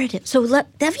imperative. So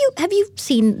have you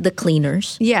seen The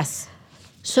Cleaners? Yes.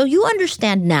 So you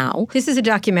understand now. This is a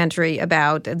documentary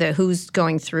about who's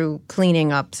going through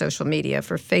cleaning up social media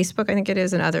for Facebook, I think it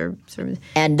is, and other sort of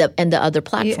and the other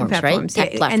platforms, right?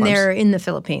 Tech platforms. And they're in the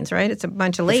Philippines, right? It's a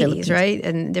bunch of ladies, right,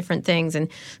 and different things, and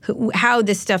how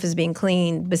this stuff is being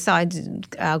cleaned besides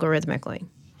algorithmically.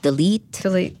 Delete.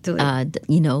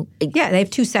 You know. Yeah, they have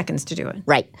 2 seconds to do it.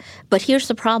 Right, but here's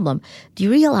the problem. Do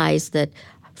you realize that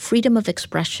freedom of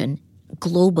expression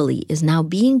globally is now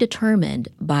being determined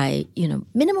by, you know,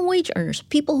 minimum wage earners,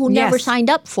 people who never signed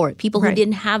up for it, people who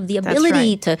didn't have the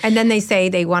ability to. And then they say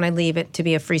they want to leave it to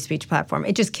be a free speech platform.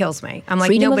 It just kills me. I'm like,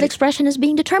 freedom of expression is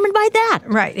being determined by that.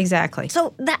 Right, exactly.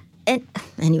 So that. And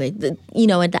anyway, you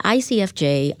know, at the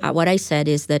ICFJ, what I said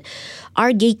is that our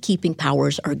gatekeeping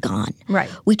powers are gone. Right.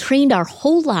 We trained our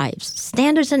whole lives,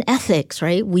 standards and ethics,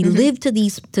 right? We lived to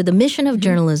the mission of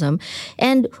journalism,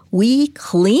 and we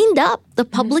cleaned up the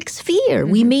public sphere.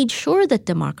 We made sure that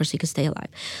democracy could stay alive.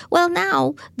 Well,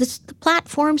 now the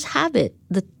platforms have it.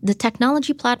 The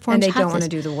technology platforms have and they don't want to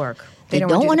do the work. They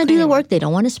don't want to do the work. They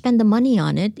don't want to spend the money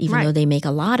on it, even though they make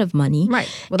a lot of money. Right.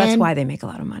 Well, that's why they make a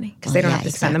lot of money, because they don't have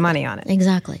to spend the money on it.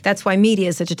 Exactly. That's why media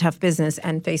is such a tough business,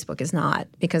 and Facebook is not,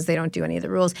 because they don't do any of the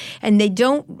rules. And they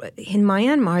don't, in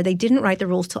Myanmar, they didn't write the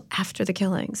rules till after the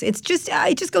killings. It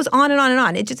just goes on and on and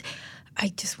on.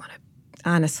 I just want to,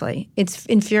 honestly, it's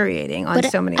infuriating on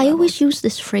so many levels. I always use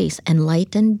this phrase,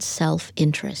 enlightened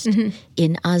self-interest.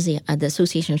 In ASEAN, the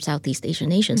Association of Southeast Asian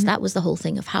Nations. That was the whole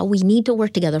thing of how we need to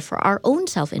work together for our own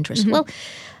self-interest. Well,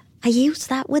 I use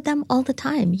that with them all the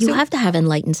time. You have to have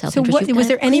enlightened self-interest. So was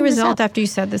there any result after you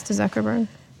said this to Zuckerberg?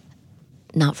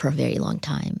 Not for a very long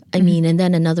time. I mean, and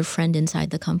then another friend inside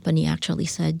the company actually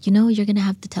said, you know, you're going to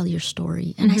have to tell your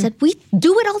story. And I said, we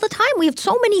do it all the time. We have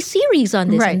so many series on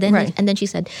this. Right, and then she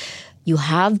said, you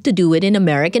have to do it in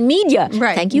American media.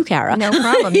 Right. Thank you, Kara. No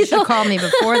problem. You should have called me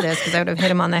before this, because I would have hit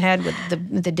him on the head with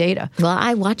the data. Well,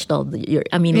 I watched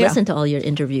listened to all your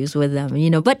interviews with them,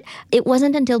 you know. But it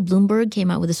wasn't until Bloomberg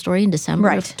came out with a story in December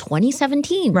of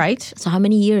 2017. Right. So how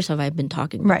many years have I been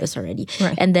talking about this already?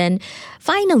 Right. And then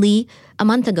finally, a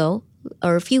month ago,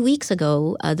 or a few weeks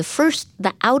ago,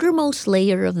 the outermost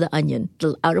layer of the onion,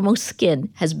 the outermost skin,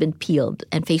 has been peeled,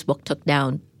 and Facebook took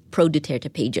down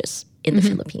pro-Duterte pages in the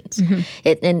Philippines.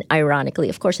 And ironically,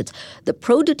 of course, it's the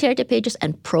pro-Duterte pages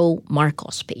and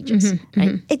pro-Marcos pages.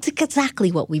 Right? It's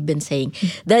exactly what we've been saying.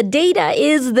 The data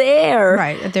is there.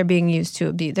 Right. They're being used to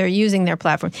abuse. They're using their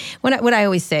platform. What I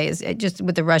always say is, just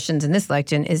with the Russians in this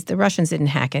election, is the Russians didn't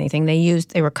hack anything.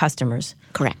 They were customers.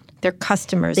 Correct. They're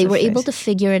customers. They were able to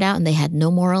figure it out, and they had no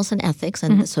morals and ethics,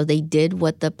 and so they did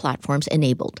what the platforms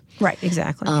enabled. Right,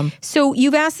 exactly. So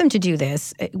you've asked them to do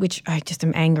this, which I just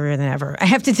am angrier than ever. I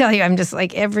have to tell you, I'm just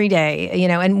like every day, you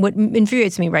know, and what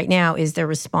infuriates me right now is their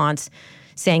response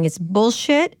saying it's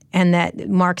bullshit, and that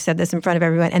Mark said this in front of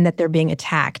everyone, and that they're being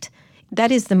attacked.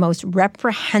 That is the most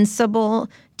reprehensible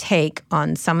take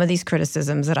on some of these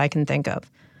criticisms that I can think of.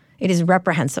 It is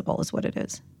reprehensible is what it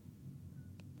is.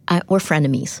 We're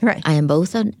frenemies. Right. I am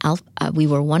both an alpha. We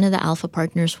were one of the alpha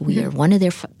partners. We are one of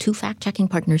their two fact-checking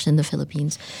partners in the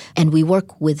Philippines. And we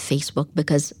work with Facebook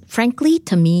because, frankly,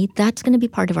 to me, that's going to be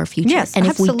part of our future. Yes, and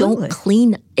absolutely. If we don't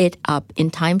clean it up in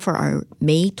time for our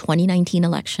May 2019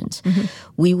 elections,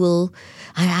 we will,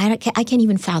 I can't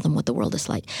even fathom what the world is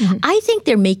like. I think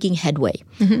they're making headway.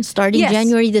 Starting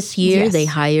January this year, they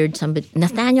hired somebody,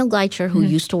 Nathaniel Gleitcher, who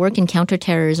used to work in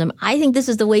counterterrorism. I think this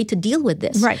is the way to deal with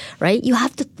this. Right? You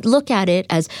have to look at it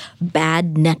as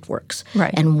bad networks.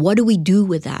 And what do we do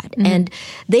with that? And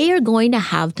they are going to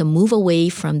have to move away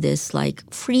from this like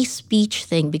free speech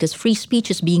thing, because free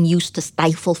speech is being used to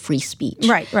stifle free speech.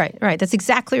 Right. That's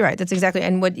exactly right. That's exactly.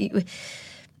 And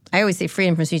I always say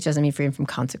freedom from speech doesn't mean freedom from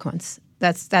consequence.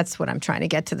 That's what I'm trying to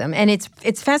get to them. And it's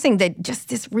fascinating that just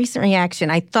this recent reaction,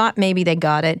 I thought maybe they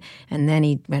got it, and then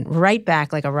he went right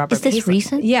back like a rubber. Is this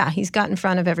recent? Yeah, he's got in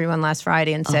front of everyone last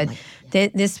Friday and said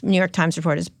this New York Times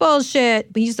report is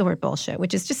bullshit. We use the word bullshit,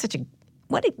 which is just such a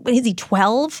what is he,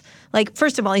 12? Like,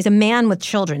 first of all, he's a man with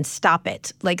children. Stop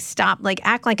it. Like, stop. Like,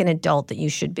 act like an adult that you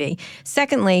should be.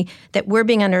 Secondly, that we're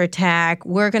being under attack.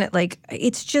 We're going to, like,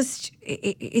 it's just,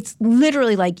 it's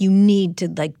literally like you need to,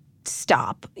 like,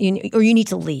 stop or you need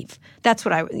to leave. That's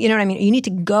what you know what I mean? You need to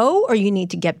go or you need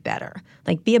to get better.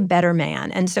 Like, be a better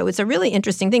man. And so it's a really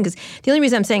interesting thing because the only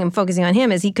reason I'm saying I'm focusing on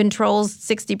him is he controls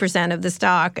 60% of the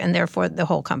stock and therefore the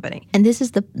whole company. And this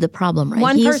is the problem, right?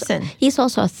 One person. He's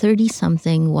also a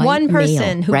 30-something white One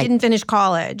person male, who didn't finish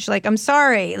college. Like, I'm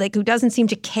sorry, like, who doesn't seem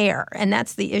to care. And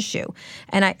that's the issue.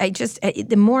 And I just,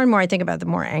 the more and more I think about it, the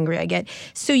more angry I get.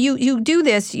 So you do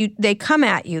this, they come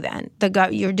at you then.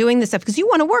 You're doing this stuff because you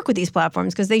want to work with these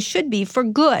platforms because they should be for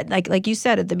good, like you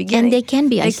said at the beginning. And they can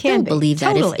be. I still believe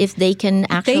that. Totally. If they can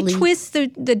actually... They twist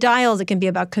the dials. It can be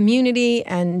about community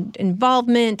and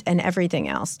involvement and everything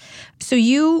else. So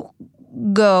you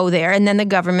go there, and then the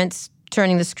government's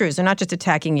turning the screws. They're not just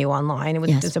attacking you online. It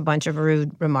was just a bunch of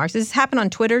rude remarks. Does this happen on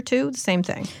Twitter, too? The same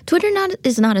thing? Twitter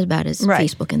is not as bad as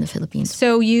Facebook in the Philippines.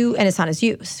 So and it's not as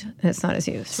used.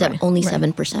 Only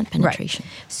 7% penetration.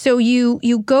 Right. So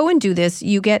you go and do this.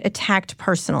 You get attacked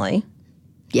personally.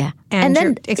 Yeah. And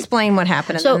then explain what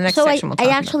happened in the next section we'll talk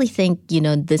about. I actually think,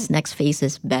 this next phase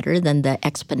is better than the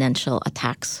exponential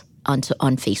attacks on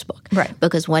Facebook. Right.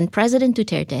 Because when President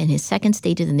Duterte in his second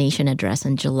State of the Nation address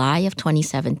in July of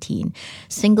 2017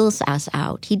 singles us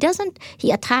out,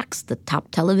 he attacks the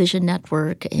top television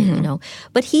network,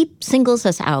 but he singles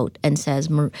us out and says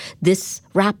this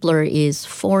Rappler is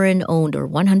foreign owned or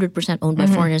 100% owned by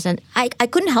foreigners. And I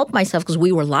couldn't help myself because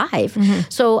we were live.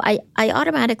 So I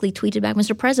automatically tweeted back,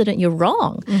 Mr. President, you're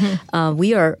wrong.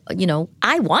 We are,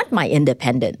 I want my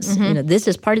independence. This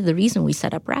is part of the reason we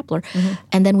set up Rappler.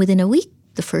 And then within a week,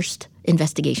 the first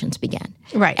investigations began.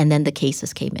 Right. And then the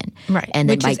cases came in. Right. And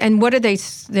then and what are they're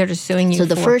just suing you for?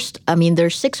 So the first,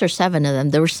 there's 6 or 7 of them.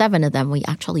 There were 7 of them. We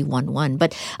actually won 1.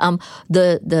 But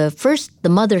the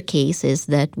mother case is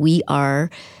that we are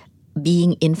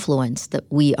being influenced, that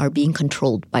we are being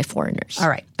controlled by foreigners. All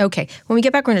right. Okay. When we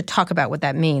get back, we're going to talk about what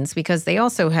that means because they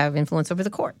also have influence over the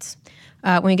courts.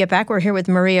 When we get back, we're here with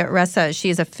Maria Ressa. She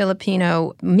is a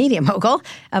Filipino media mogul,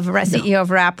 CEO of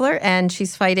Rappler, and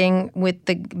she's fighting with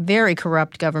the very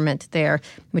corrupt government there,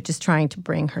 which is trying to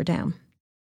bring her down.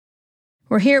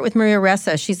 We're here with Maria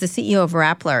Ressa. She's the CEO of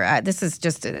Rappler. This is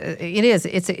just,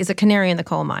 it's a canary in the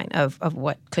coal mine of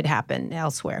what could happen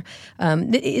elsewhere.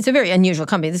 It's a very unusual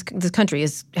company. This country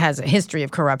has a history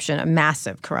of corruption, a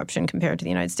massive corruption compared to the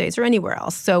United States or anywhere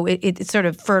else. So it's sort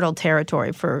of fertile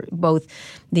territory for both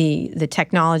the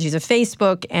technologies of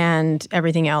Facebook and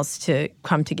everything else to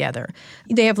come together.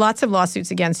 They have lots of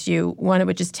lawsuits against you, one of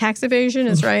which is tax evasion,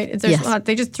 is right?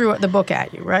 They just threw the book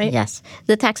at you, right? Yes.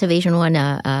 The tax evasion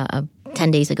one, 10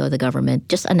 days ago, the government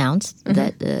just announced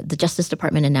that the Justice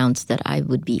Department announced that I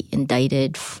would be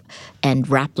indicted and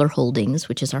Rappler Holdings,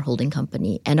 which is our holding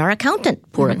company, and our accountant,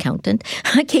 poor accountant,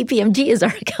 KPMG is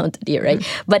our accountant here, right?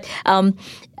 But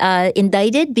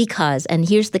indicted because, and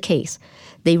here's the case,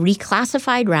 they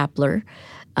reclassified Rappler.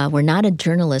 We're not a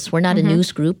journalist. We're not a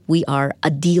news group. We are a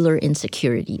dealer in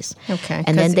securities. Okay.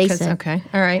 And then they said, okay,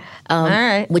 all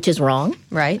right, which is wrong,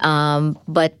 right?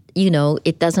 But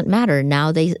it doesn't matter.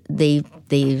 Now they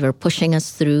are pushing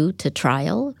us through to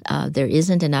trial. There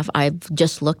isn't enough. I've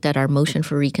just looked at our motion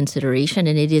for reconsideration,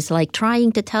 and it is like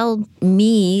trying to tell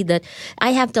me that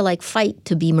I have to fight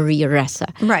to be Maria Ressa.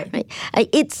 Right.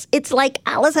 It's like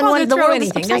Alice in Wonderland. The world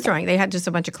anything. That's right. They had just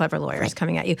a bunch of clever lawyers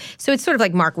coming at you. So it's sort of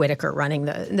like Mark Whitaker running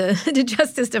the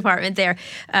Justice Department there,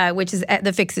 which is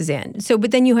the fix is in. So,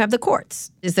 but then you have the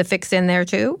courts. Is the fix in there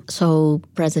too? So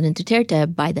President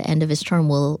Duterte, by the end of his term,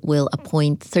 will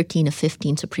appoint 13 of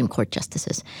 15 Supreme Court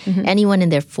justices. Anyone in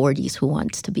their 40s who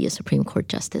wants to be a Supreme Court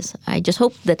justice. I just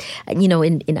hope that, in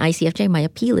ICFJ, my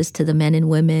appeal is to the men and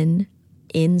women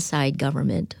inside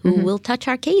government who will touch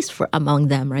our case among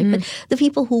them, right? But the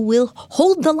people who will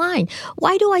hold the line.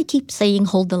 Why do I keep saying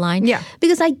hold the line? Yeah.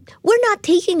 Because we're not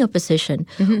taking a position.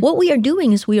 What we are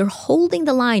doing is we are holding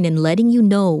the line and letting you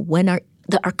know when our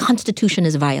Constitution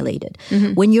is violated,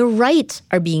 when your rights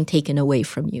are being taken away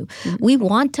from you. We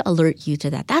want to alert you to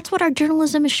that. That's what our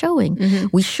journalism is showing.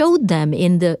 We showed them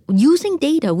using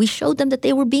data, we showed them that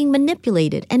they were being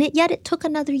manipulated. And yet it took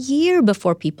another year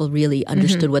before people really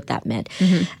understood what that meant.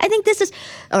 I think this is,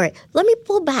 all right, let me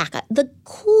pull back. The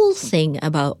cool thing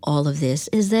about all of this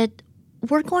is that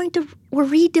we're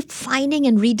redefining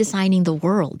and redesigning the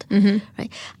world.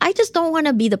 Right? I just don't want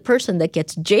to be the person that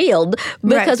gets jailed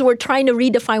because we're trying to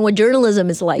redefine what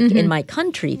journalism is like in my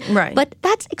country. Right. But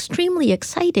that's extremely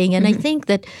exciting. And I think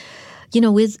that,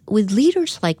 with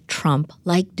leaders like Trump,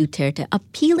 like Duterte,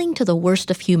 appealing to the worst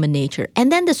of human nature,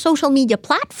 and then the social media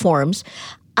platforms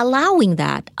allowing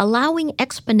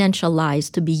exponential lies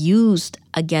to be used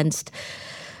against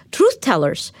truth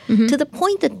tellers to the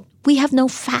point that we have no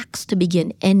facts to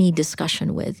begin any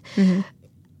discussion with.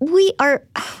 We're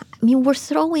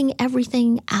throwing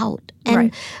everything out.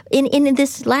 And in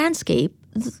this landscape,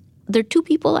 there are two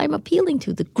people I'm appealing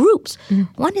to, the groups.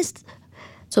 One is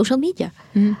social media.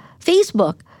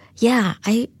 Facebook. Yeah,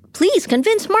 please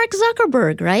convince Mark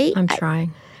Zuckerberg, right? I'm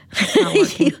trying. It's not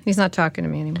working. He's not talking to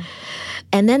me anymore.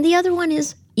 And then the other one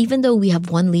is, even though we have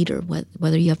one leader,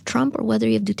 whether you have Trump or whether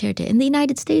you have Duterte, in the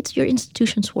United States, your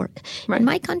institutions work. In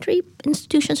my country,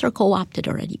 institutions are co-opted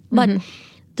already. But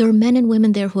there are men and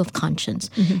women there who have conscience.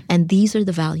 And these are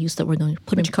the values that we're going to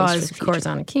put in place for the future. Which cause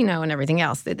Corazon Aquino and everything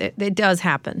else. It does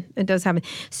happen. It does happen.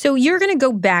 So you're going to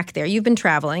go back there. You've been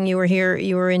traveling. You were here.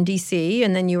 You were in D.C.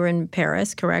 and then you were in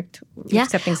Paris, correct? Yeah.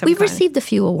 We've received a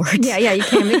few awards. Yeah, you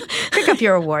can. Pick up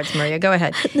your awards, Maria. Go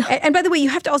ahead. No. And by the way, you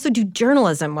have to also do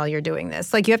journalism while you're doing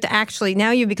this. Like you have to actually,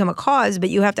 now you've become a cause, but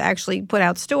you have to actually put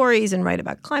out stories and write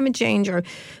about climate change or,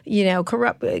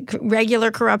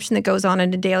 regular corruption that goes on a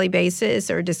daily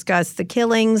basis, or discuss the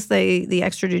killings, the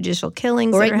extrajudicial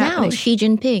killings right that are happening. Now, Xi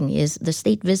Jinping the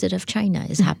state visit of China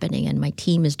is happening, and my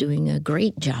team is doing a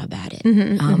great job at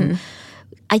it.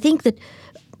 I think that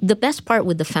the best part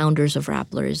with the founders of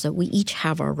Rappler is that we each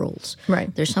have our roles.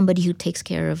 Right. There's somebody who takes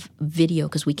care of video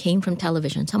because we came from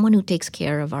television, someone who takes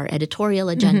care of our editorial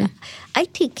agenda. I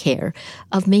take care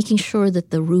of making sure that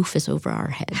the roof is over our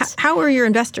heads. How are your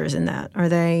investors in that? Are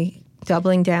they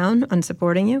doubling down on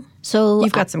supporting you? So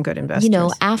you've got some good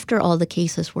investors. After all the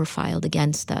cases were filed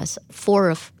against us, 4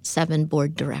 of 7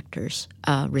 board directors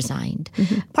resigned.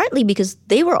 Partly because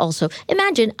they were also,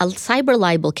 imagine a cyber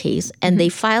libel case, and they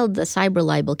filed the cyber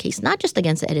libel case not just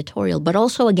against the editorial, but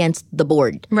also against the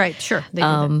board. Right, sure.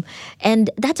 And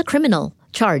that's a criminal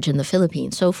charge in the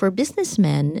Philippines. So for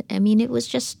businessmen, it was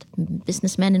just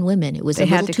businessmen and women. It was a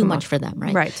little too much for them,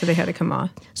 right? Right, so they had to come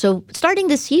off. So starting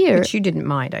this year... Which you didn't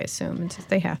mind, I assume. It's just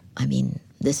they have.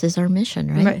 This is our mission,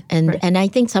 right? And I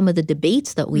think some of the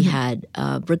debates that we had,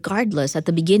 regardless, at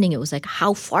the beginning, it was like,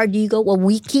 how far do you go? Well,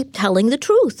 we keep telling the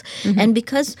truth. And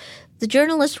because the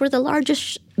journalists were the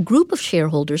largest group of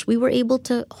shareholders, we were able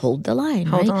to hold the line,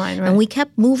 right? And we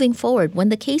kept moving forward. When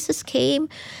the cases came,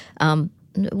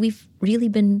 we've really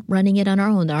been running it on our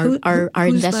own. Our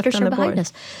investors are behind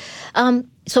us.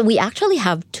 So we actually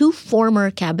have 2 former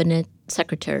cabinet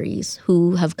secretaries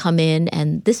who have come in,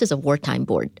 and this is a wartime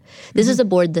board. This is a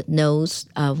board that knows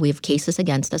we have cases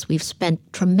against us. We've spent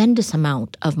tremendous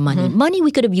amount of money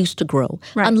we could have used to grow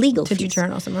on legal fees. To do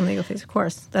journalism on legal fees, of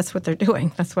course. That's what they're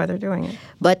doing. That's why they're doing it.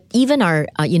 But even our,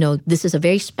 this is a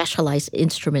very specialized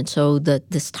instrument. So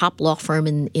this top law firm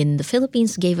in the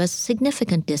Philippines gave us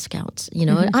significant discounts.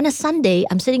 On a Sunday,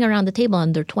 I'm sitting around the table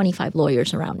and there are 25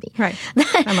 lawyers around me. Right.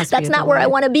 That's not where I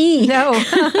want to be. No.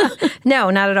 No,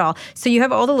 not at all. So you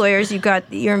have all the lawyers. You've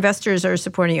got your investors are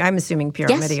supporting you. I'm assuming PR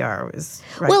Mediar was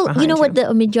right behind you. What the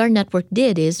Mediar Network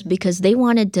did is because they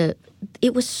wanted to,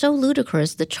 it was so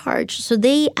ludicrous, the charge. So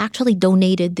they actually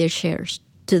donated their shares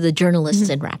to the journalists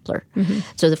in Rappler.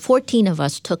 So the 14 of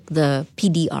us took the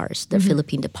PDRs, the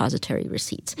Philippine Depository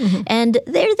Receipts. And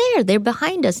they're there. They're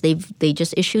behind us. They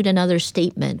just issued another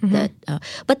statement that,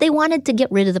 but they wanted to get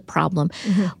rid of the problem.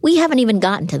 We haven't even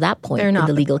gotten to that point in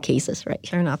the legal cases, right?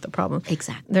 They're not the problem.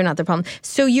 Exactly. They're not the problem.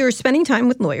 So you're spending time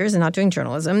with lawyers and not doing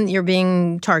journalism. You're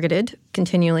being targeted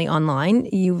continually online.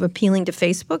 You're appealing to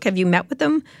Facebook. Have you met with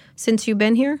them since you've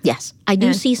been here? Yes. I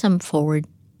do see some forward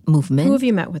movement. Who have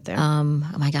you met with there? Oh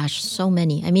my gosh, so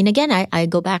many. Again, I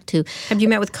go back to... Have you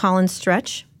met with Colin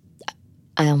Stretch?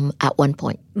 At one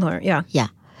point. Lawyer, yeah. Yeah.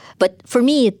 But for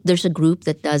me, there's a group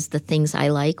that does the things I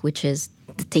like, which is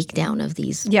the takedown of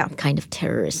these kind of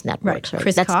terrorist networks. Right.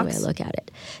 That's Cox. the way I look at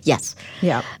it. Yes.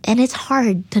 Yeah. And it's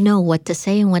hard to know what to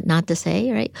say and what not to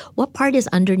say, right? What part is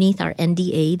underneath our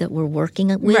NDA that we're working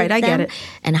with Right, I get it.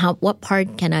 And what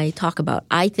part can I talk about?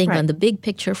 I think on the big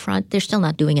picture front, they're still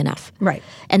not doing enough. Right.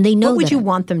 And they know that. What would you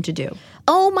want them to do?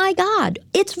 Oh, my God.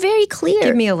 It's very clear.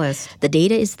 Give me a list. The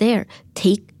data is there.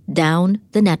 Take down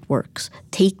the networks.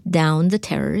 Take down the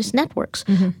terrorist networks.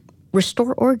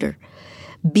 Restore order.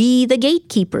 Be the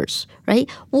gatekeepers, right?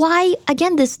 Why,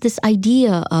 again, this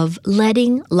idea of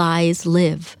letting lies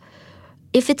live.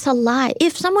 If it's a lie,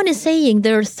 if someone is saying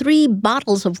there are 3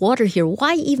 bottles of water here,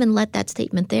 why even let that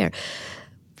statement there?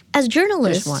 As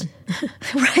journalists,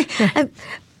 Just one. right?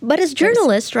 But as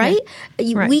journalists, right?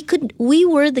 We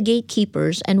were the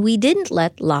gatekeepers, and we didn't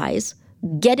let lies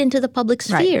get into the public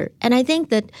sphere. Right. And I think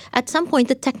that at some point,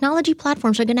 the technology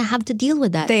platforms are going to have to deal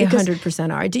with that. They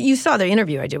 100% are. You saw the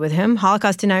interview I did with him.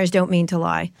 Holocaust deniers don't mean to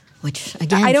lie. Which,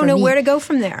 again, I don't know where to go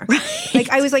from there. Right. Like,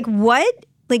 I was like, what?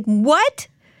 Like, what?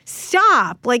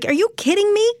 Stop. Like, are you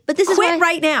kidding me? But this is Quit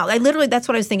right now. I literally, that's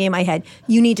what I was thinking in my head.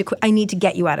 You need to quit. I need to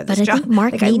get you out of this job. But I think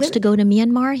Mark needs to go to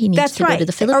Myanmar. He needs to go to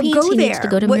the Philippines. Or go he there. Needs to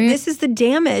go to This is the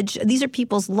damage. These are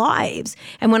people's lives.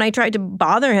 And when I tried to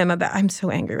bother him about, I'm so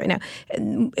angry right now.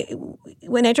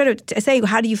 When I tried to say,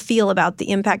 how do you feel about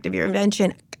the impact of your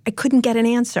invention? I couldn't get an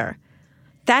answer.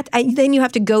 Then you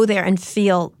have to go there and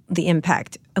feel the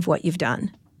impact of what you've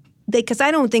done. Because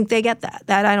I don't think they get that.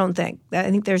 I don't think.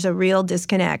 I think there's a real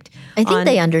disconnect. I think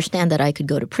they understand that I could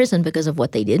go to prison because of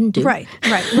what they didn't do. Right,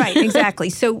 exactly.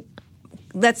 So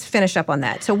let's finish up on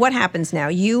that. So what happens now?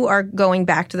 You are going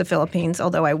back to the Philippines,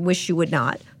 although I wish you would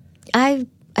not. I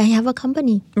have a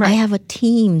company. Right. I have a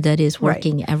team that is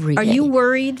working every day. Are you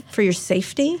worried for your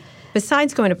safety?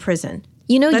 Besides going to prison.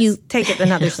 Let's take it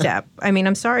another step. I mean,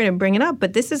 I'm sorry to bring it up,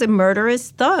 but this is a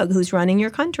murderous thug who's running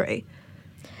your country.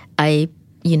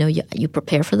 You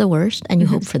prepare for the worst and you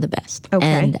hope for the best. Okay.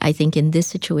 And I think in this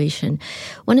situation,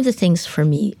 one of the things for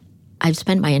me, I've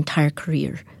spent my entire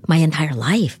career, my entire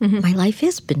life. My life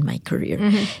has been my career.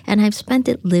 And I've spent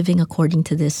it living according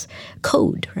to this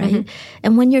code, right?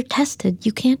 And when you're tested,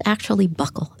 you can't actually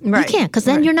buckle. Right. You can't, because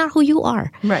then you're not who you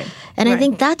are. Right. And I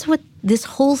think that's what this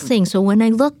whole thing. So when I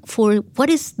look for what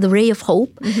is the ray of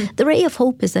hope, the ray of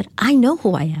hope is that I know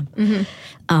who I am.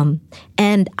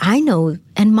 And I know,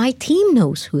 and my team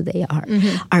knows who they are.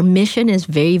 Our mission is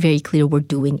very, very clear. We're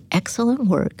doing excellent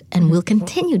work, and we'll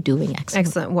continue doing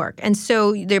excellent work. And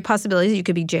so there are possibilities you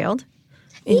could be jailed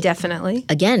indefinitely.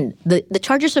 Again, the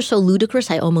charges are so ludicrous,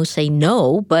 I almost say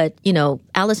no. But,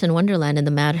 Alice in Wonderland and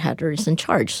the Mad Hatter is in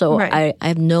charge. So I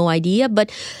have no idea.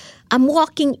 But I'm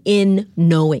walking in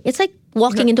knowing. It's like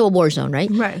walking into a war zone, right?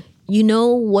 Right. You know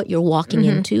what you're walking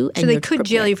into. And so they could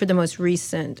jail you for the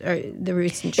recent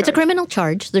charge. It's a criminal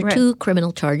charge. There are 2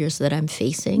 criminal charges that I'm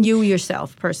facing. You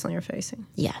yourself personally are facing.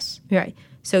 Yes. Right.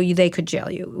 So they could jail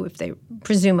you if they,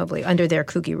 presumably, under their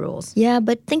kooky rules. Yeah,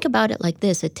 but think about it like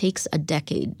this. It takes a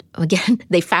decade. Again,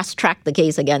 they fast-tracked the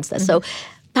case against us. So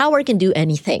power can do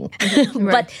anything.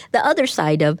 But the other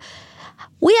side of,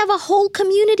 we have a whole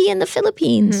community in the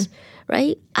Philippines,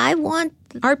 right?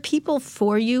 Are people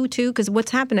for you, too? Because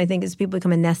what's happened, I think, is people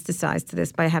become anesthetized to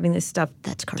this by having this stuff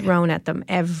thrown at them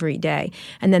every day.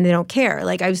 And then they don't care.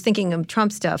 Like, I was thinking of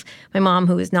Trump stuff. My mom,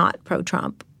 who is not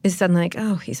pro-Trump, is suddenly like,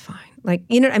 oh, he's fine. Like,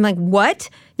 I'm like, what?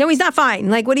 No, he's not fine.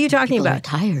 Like, what are you talking about?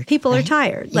 People are tired. People are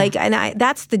tired. Yeah. Like, and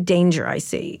that's the danger I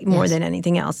see more than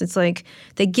anything else. It's like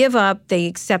they give up, they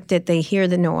accept it, they hear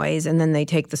the noise, and then they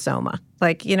take the soma.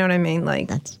 Like, you know what I mean? Like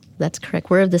That's correct.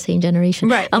 We're of the same generation.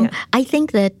 Right. I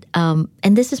think that, and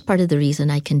this is part of the reason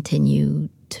I continue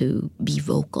to be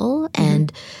vocal.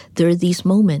 And there are these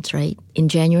moments, right? In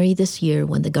January this year,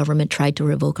 when the government tried to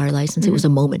revoke our license, it was a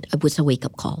moment. It was a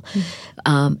wake-up call.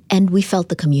 And we felt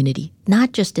the community,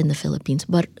 not just in the Philippines,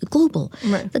 but global.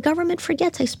 Right. The government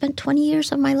forgets I spent 20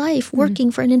 years of my life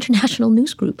working for an international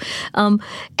news group. And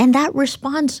that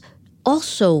response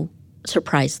also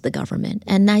surprised the government.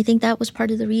 And I think that was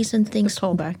part of the reason things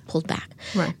pulled back.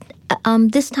 Right.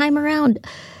 This time around,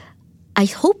 I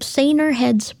hope saner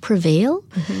heads prevail,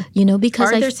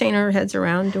 because Are there saner heads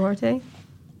around, Duarte?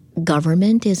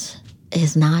 Government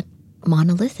is not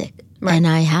monolithic. Right. And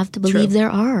I have to believe there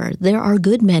are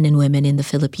good men and women in the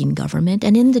Philippine government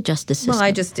and in the justice system. Well,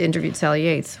 I just interviewed Sally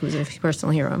Yates, who's a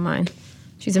personal hero of mine.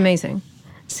 She's amazing.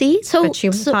 See? But she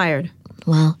was fired.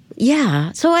 Well,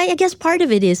 yeah. So I guess part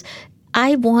of it is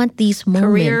I want these moments.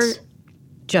 Career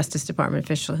Justice Department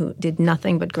official who did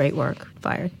nothing but great work,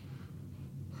 fired.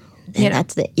 And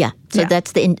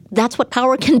that's that's what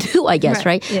power can do, I guess,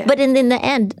 right? Yeah. But in the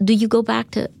end, do you go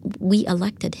back to we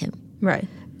elected him? Right.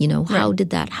 How did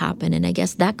that happen? And I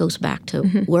guess that goes back to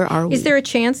where are we? Is there a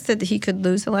chance that he could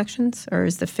lose elections? Or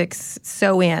is the fix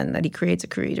so in that he creates a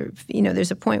creator?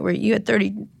 There's a point where you had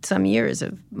 30-some years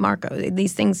of Marco.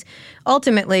 These things,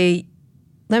 ultimately,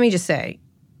 let me just say,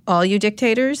 all you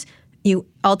dictators, you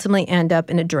ultimately end up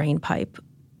in a drain pipe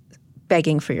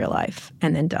begging for your life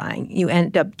and then dying. You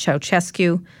end up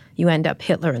Ceausescu. You end up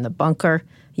Hitler in the bunker.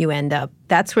 You end up,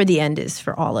 that's where the end is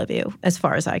for all of you, as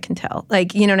far as I can tell.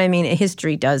 You know what I mean?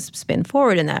 History does spin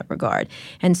forward in that regard.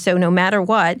 And so no matter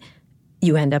what,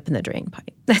 you end up in the drain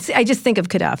pipe. I just think of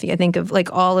Gaddafi. I think of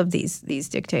all of these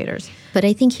dictators. But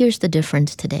I think here's the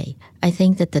difference today. I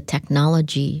think that the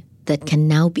technology that can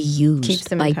now be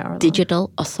used by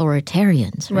digital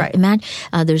authoritarians. Right? Imagine,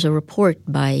 there's a report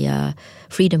by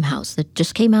Freedom House that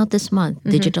just came out this month,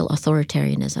 Digital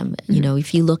Authoritarianism.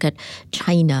 If you look at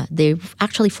China, they've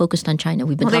actually focused on China.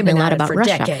 We've been talking a lot about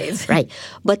Russia. Decades. Right.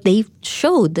 But they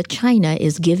showed that China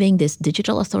is giving this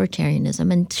digital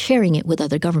authoritarianism and sharing it with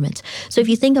other governments. So if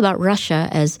you think about Russia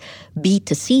as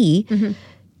B2C,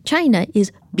 China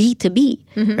is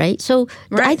B2B, right? So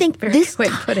I think this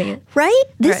putting it. Right?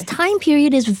 This time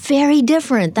period is very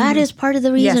different. That is part of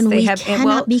the reason we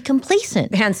cannot be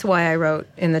complacent. Hence why I wrote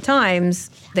in the Times,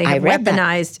 they have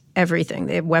weaponized everything.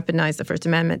 They have weaponized the First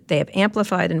Amendment. They have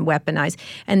amplified and weaponized,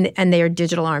 and they are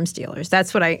digital arms dealers.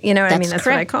 That's what That's correct.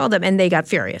 What I call them. And they got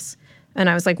furious. And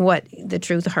I was like, what? The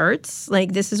truth hurts?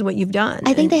 This is what you've done.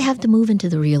 I think they have to move into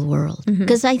the real world.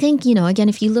 Because I think, again,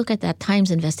 if you look at that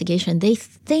Times investigation, they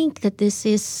think that this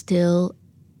is still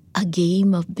a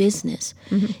game of business.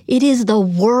 It is the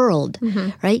world,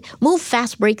 right? Move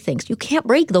fast, break things. You can't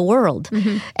break the world.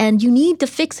 And you need to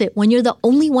fix it when you're the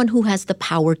only one who has the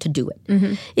power to do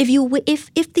it.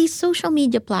 If these social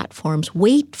media platforms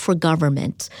wait for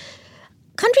governments,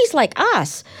 countries like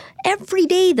us, every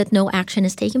day that no action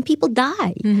is taken, people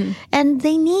die. And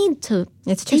they need to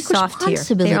take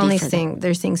responsibility for that.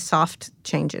 They're seeing soft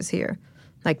changes here,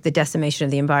 like the decimation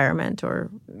of the environment or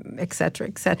et cetera,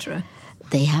 et cetera.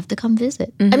 They have to come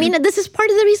visit. I mean, this is part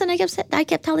of the reason I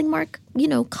kept telling Mark,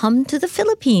 come to the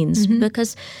Philippines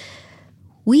because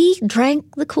we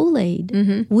drank the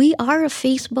Kool-Aid. We are a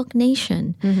Facebook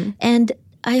nation. And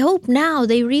I hope now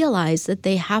they realize that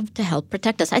they have to help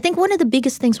protect us. I think one of the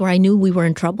biggest things where I knew we were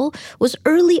in trouble was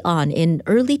early on in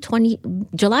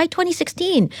July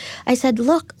 2016. I said,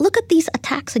 look at these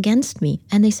attacks against me.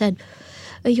 And they said,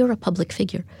 you're a public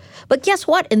figure. But guess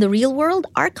what? In the real world,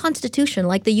 our Constitution,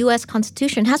 like the U.S.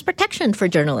 Constitution, has protection for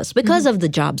journalists because of the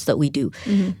jobs that we do.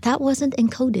 That wasn't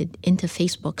encoded into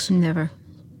Facebook's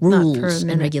rules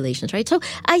and regulations, right? So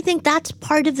I think that's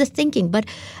part of the thinking. But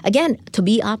again, to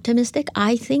be optimistic,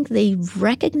 I think they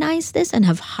recognize this and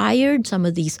have hired some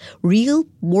of these real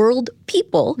world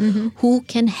people who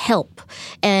can help.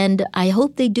 And I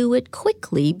hope they do it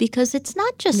quickly because it's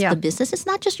not just the business. It's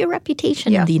not just your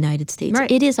reputation in the United States.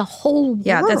 Right. It is a whole world.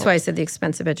 Yeah, that's why I said the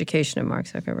expensive education of Mark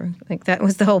Zuckerberg. That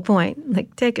was the whole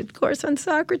point. Take a course on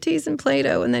Socrates and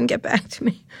Plato and then get back to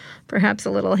me. Perhaps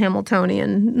a little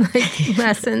Hamiltonian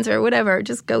lessons or whatever.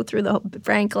 Just go through the whole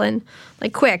Franklin,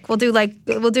 quick. We'll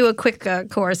do a quick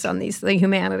course on the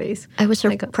humanities. I was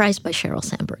surprised by Sheryl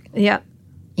Sandberg. Yeah,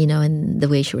 and the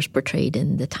way she was portrayed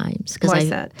in the Times. Why is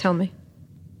that? Tell me.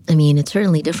 I mean, it's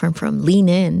certainly different from Lean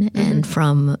In and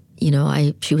from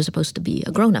she was supposed to be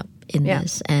a grown up in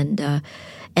this, and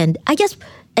I guess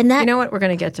that. You know what? We're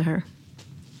going to get to her.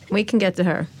 We can get to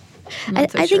her. I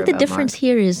think the difference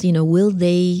here is, will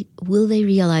they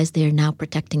realize they're now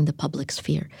protecting the public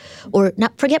sphere? Or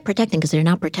not forget protecting because they're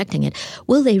now protecting it.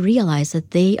 Will they realize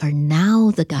that they are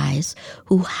now the guys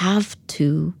who have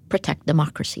to protect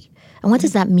democracy? And what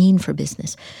does that mean for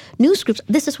business? News groups,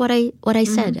 this is what I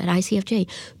said at ICFJ.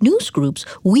 News groups,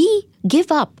 we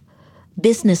give up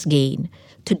business gain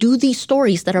to do these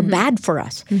stories that are bad for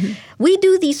us. We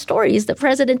do these stories that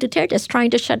President Duterte is trying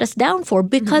to shut us down for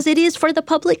because it is for the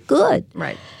public good.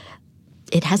 Right.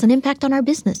 It has an impact on our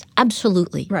business.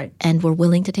 Absolutely. Right. And we're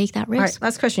willing to take that risk. All right.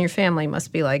 Last question. Your family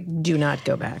must be do not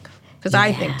go back. Because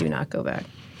I think do not go back.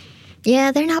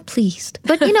 Yeah, they're not pleased.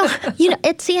 But, at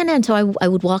CNN, so I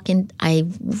would walk in, I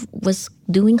was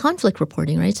doing conflict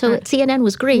reporting, right? So CNN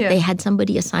was great. Yeah. They had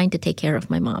somebody assigned to take care of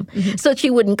my mom. So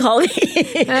she wouldn't call me,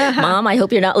 Mom, I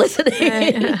hope you're not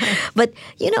listening. But,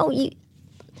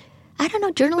 I don't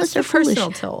know, journalists are foolish. What's the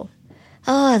personal toll?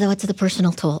 Oh, what's the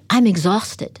personal toll? I'm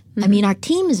exhausted. I mean, our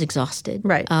team is exhausted.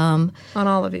 Right. On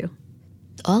all of you.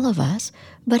 All of us.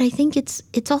 But I think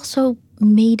it's also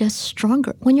made us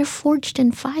stronger. When you're forged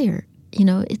in fire,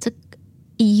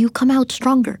 you come out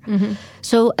stronger. Mm-hmm.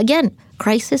 So again,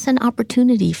 crisis and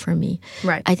opportunity for me.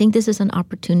 Right. I think this is an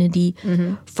opportunity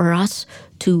for us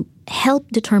to help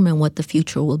determine what the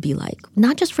future will be like,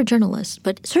 not just for journalists,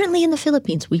 but certainly in the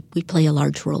Philippines, we play a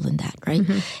large role in that, right?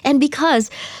 Mm-hmm. And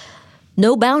because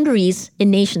no boundaries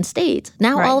in nation states,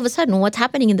 now all of a sudden what's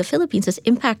happening in the Philippines is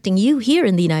impacting you here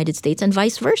in the United States and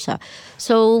vice versa.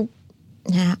 So,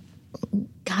 yeah,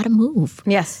 gotta move.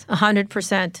 Yes,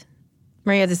 100%.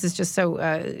 Maria, this is just so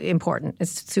important.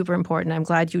 It's super important. I'm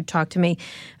glad you talked to me.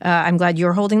 I'm glad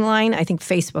you're holding the line. I think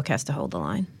Facebook has to hold the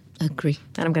line. Agree.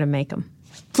 And I'm going to make them.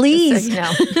 Please. So,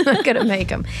 I'm going to make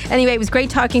them. Anyway, it was great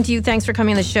talking to you. Thanks for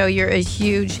coming on the show. You're a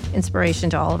huge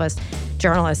inspiration to all of us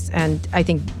journalists, and I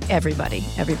think everybody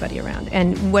around.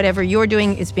 And whatever you're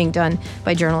doing is being done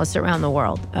by journalists around the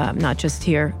world, not just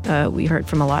here. We heard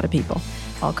from a lot of people,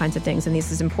 all kinds of things, and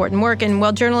this is important work. And,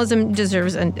 well, journalism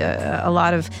deserves a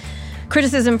lot of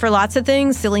criticism for lots of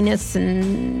things, silliness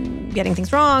and getting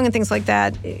things wrong and things like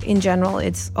that. In general,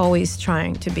 it's always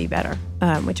trying to be better,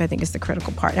 which I think is the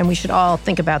critical part. And we should all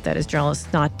think about that as journalists,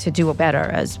 not to do it better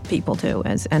as people do,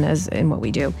 as in what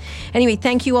we do. Anyway,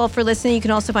 thank you all for listening. You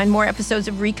can also find more episodes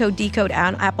of Recode Decode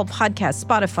on Apple Podcasts,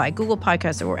 Spotify, Google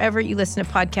Podcasts, or wherever you listen to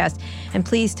podcasts. And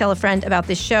please tell a friend about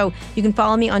this show. You can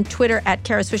follow me on Twitter at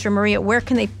Kara Swisher. Maria, where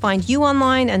can they find you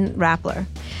online, and Rappler?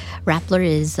 Rappler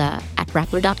is at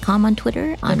Rappler.com on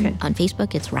Twitter. On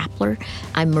Facebook, it's Rappler.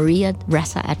 I'm Maria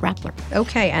Ressa at Rappler.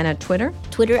 Okay, and at Twitter?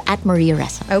 Twitter at Maria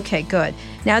Ressa. Okay, good.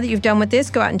 Now that you've done with this,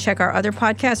 go out and check our other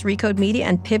podcasts, Recode Media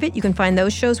and Pivot. You can find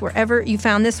those shows wherever you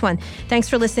found this one. Thanks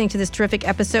for listening to this terrific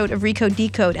episode of Recode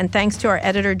Decode, and thanks to our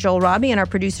editor, Joel Robbie, and our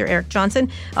producer, Eric Johnson.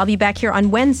 I'll be back here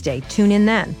on Wednesday. Tune in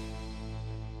then.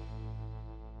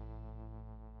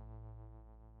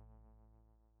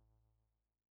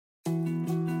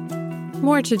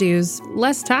 More to-dos,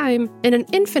 less time, and an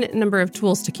infinite number of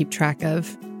tools to keep track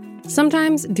of.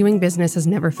 Sometimes doing business has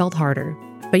never felt harder,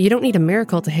 but you don't need a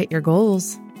miracle to hit your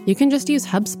goals. You can just use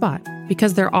HubSpot,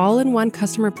 because their all-in-one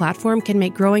customer platform can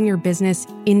make growing your business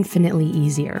infinitely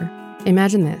easier.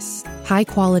 Imagine this: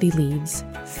 high-quality leads,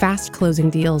 fast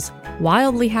closing deals,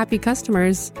 wildly happy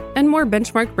customers, and more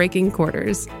benchmark-breaking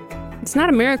quarters. It's not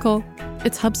a miracle,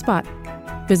 it's HubSpot.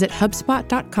 Visit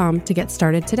HubSpot.com to get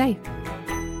started today.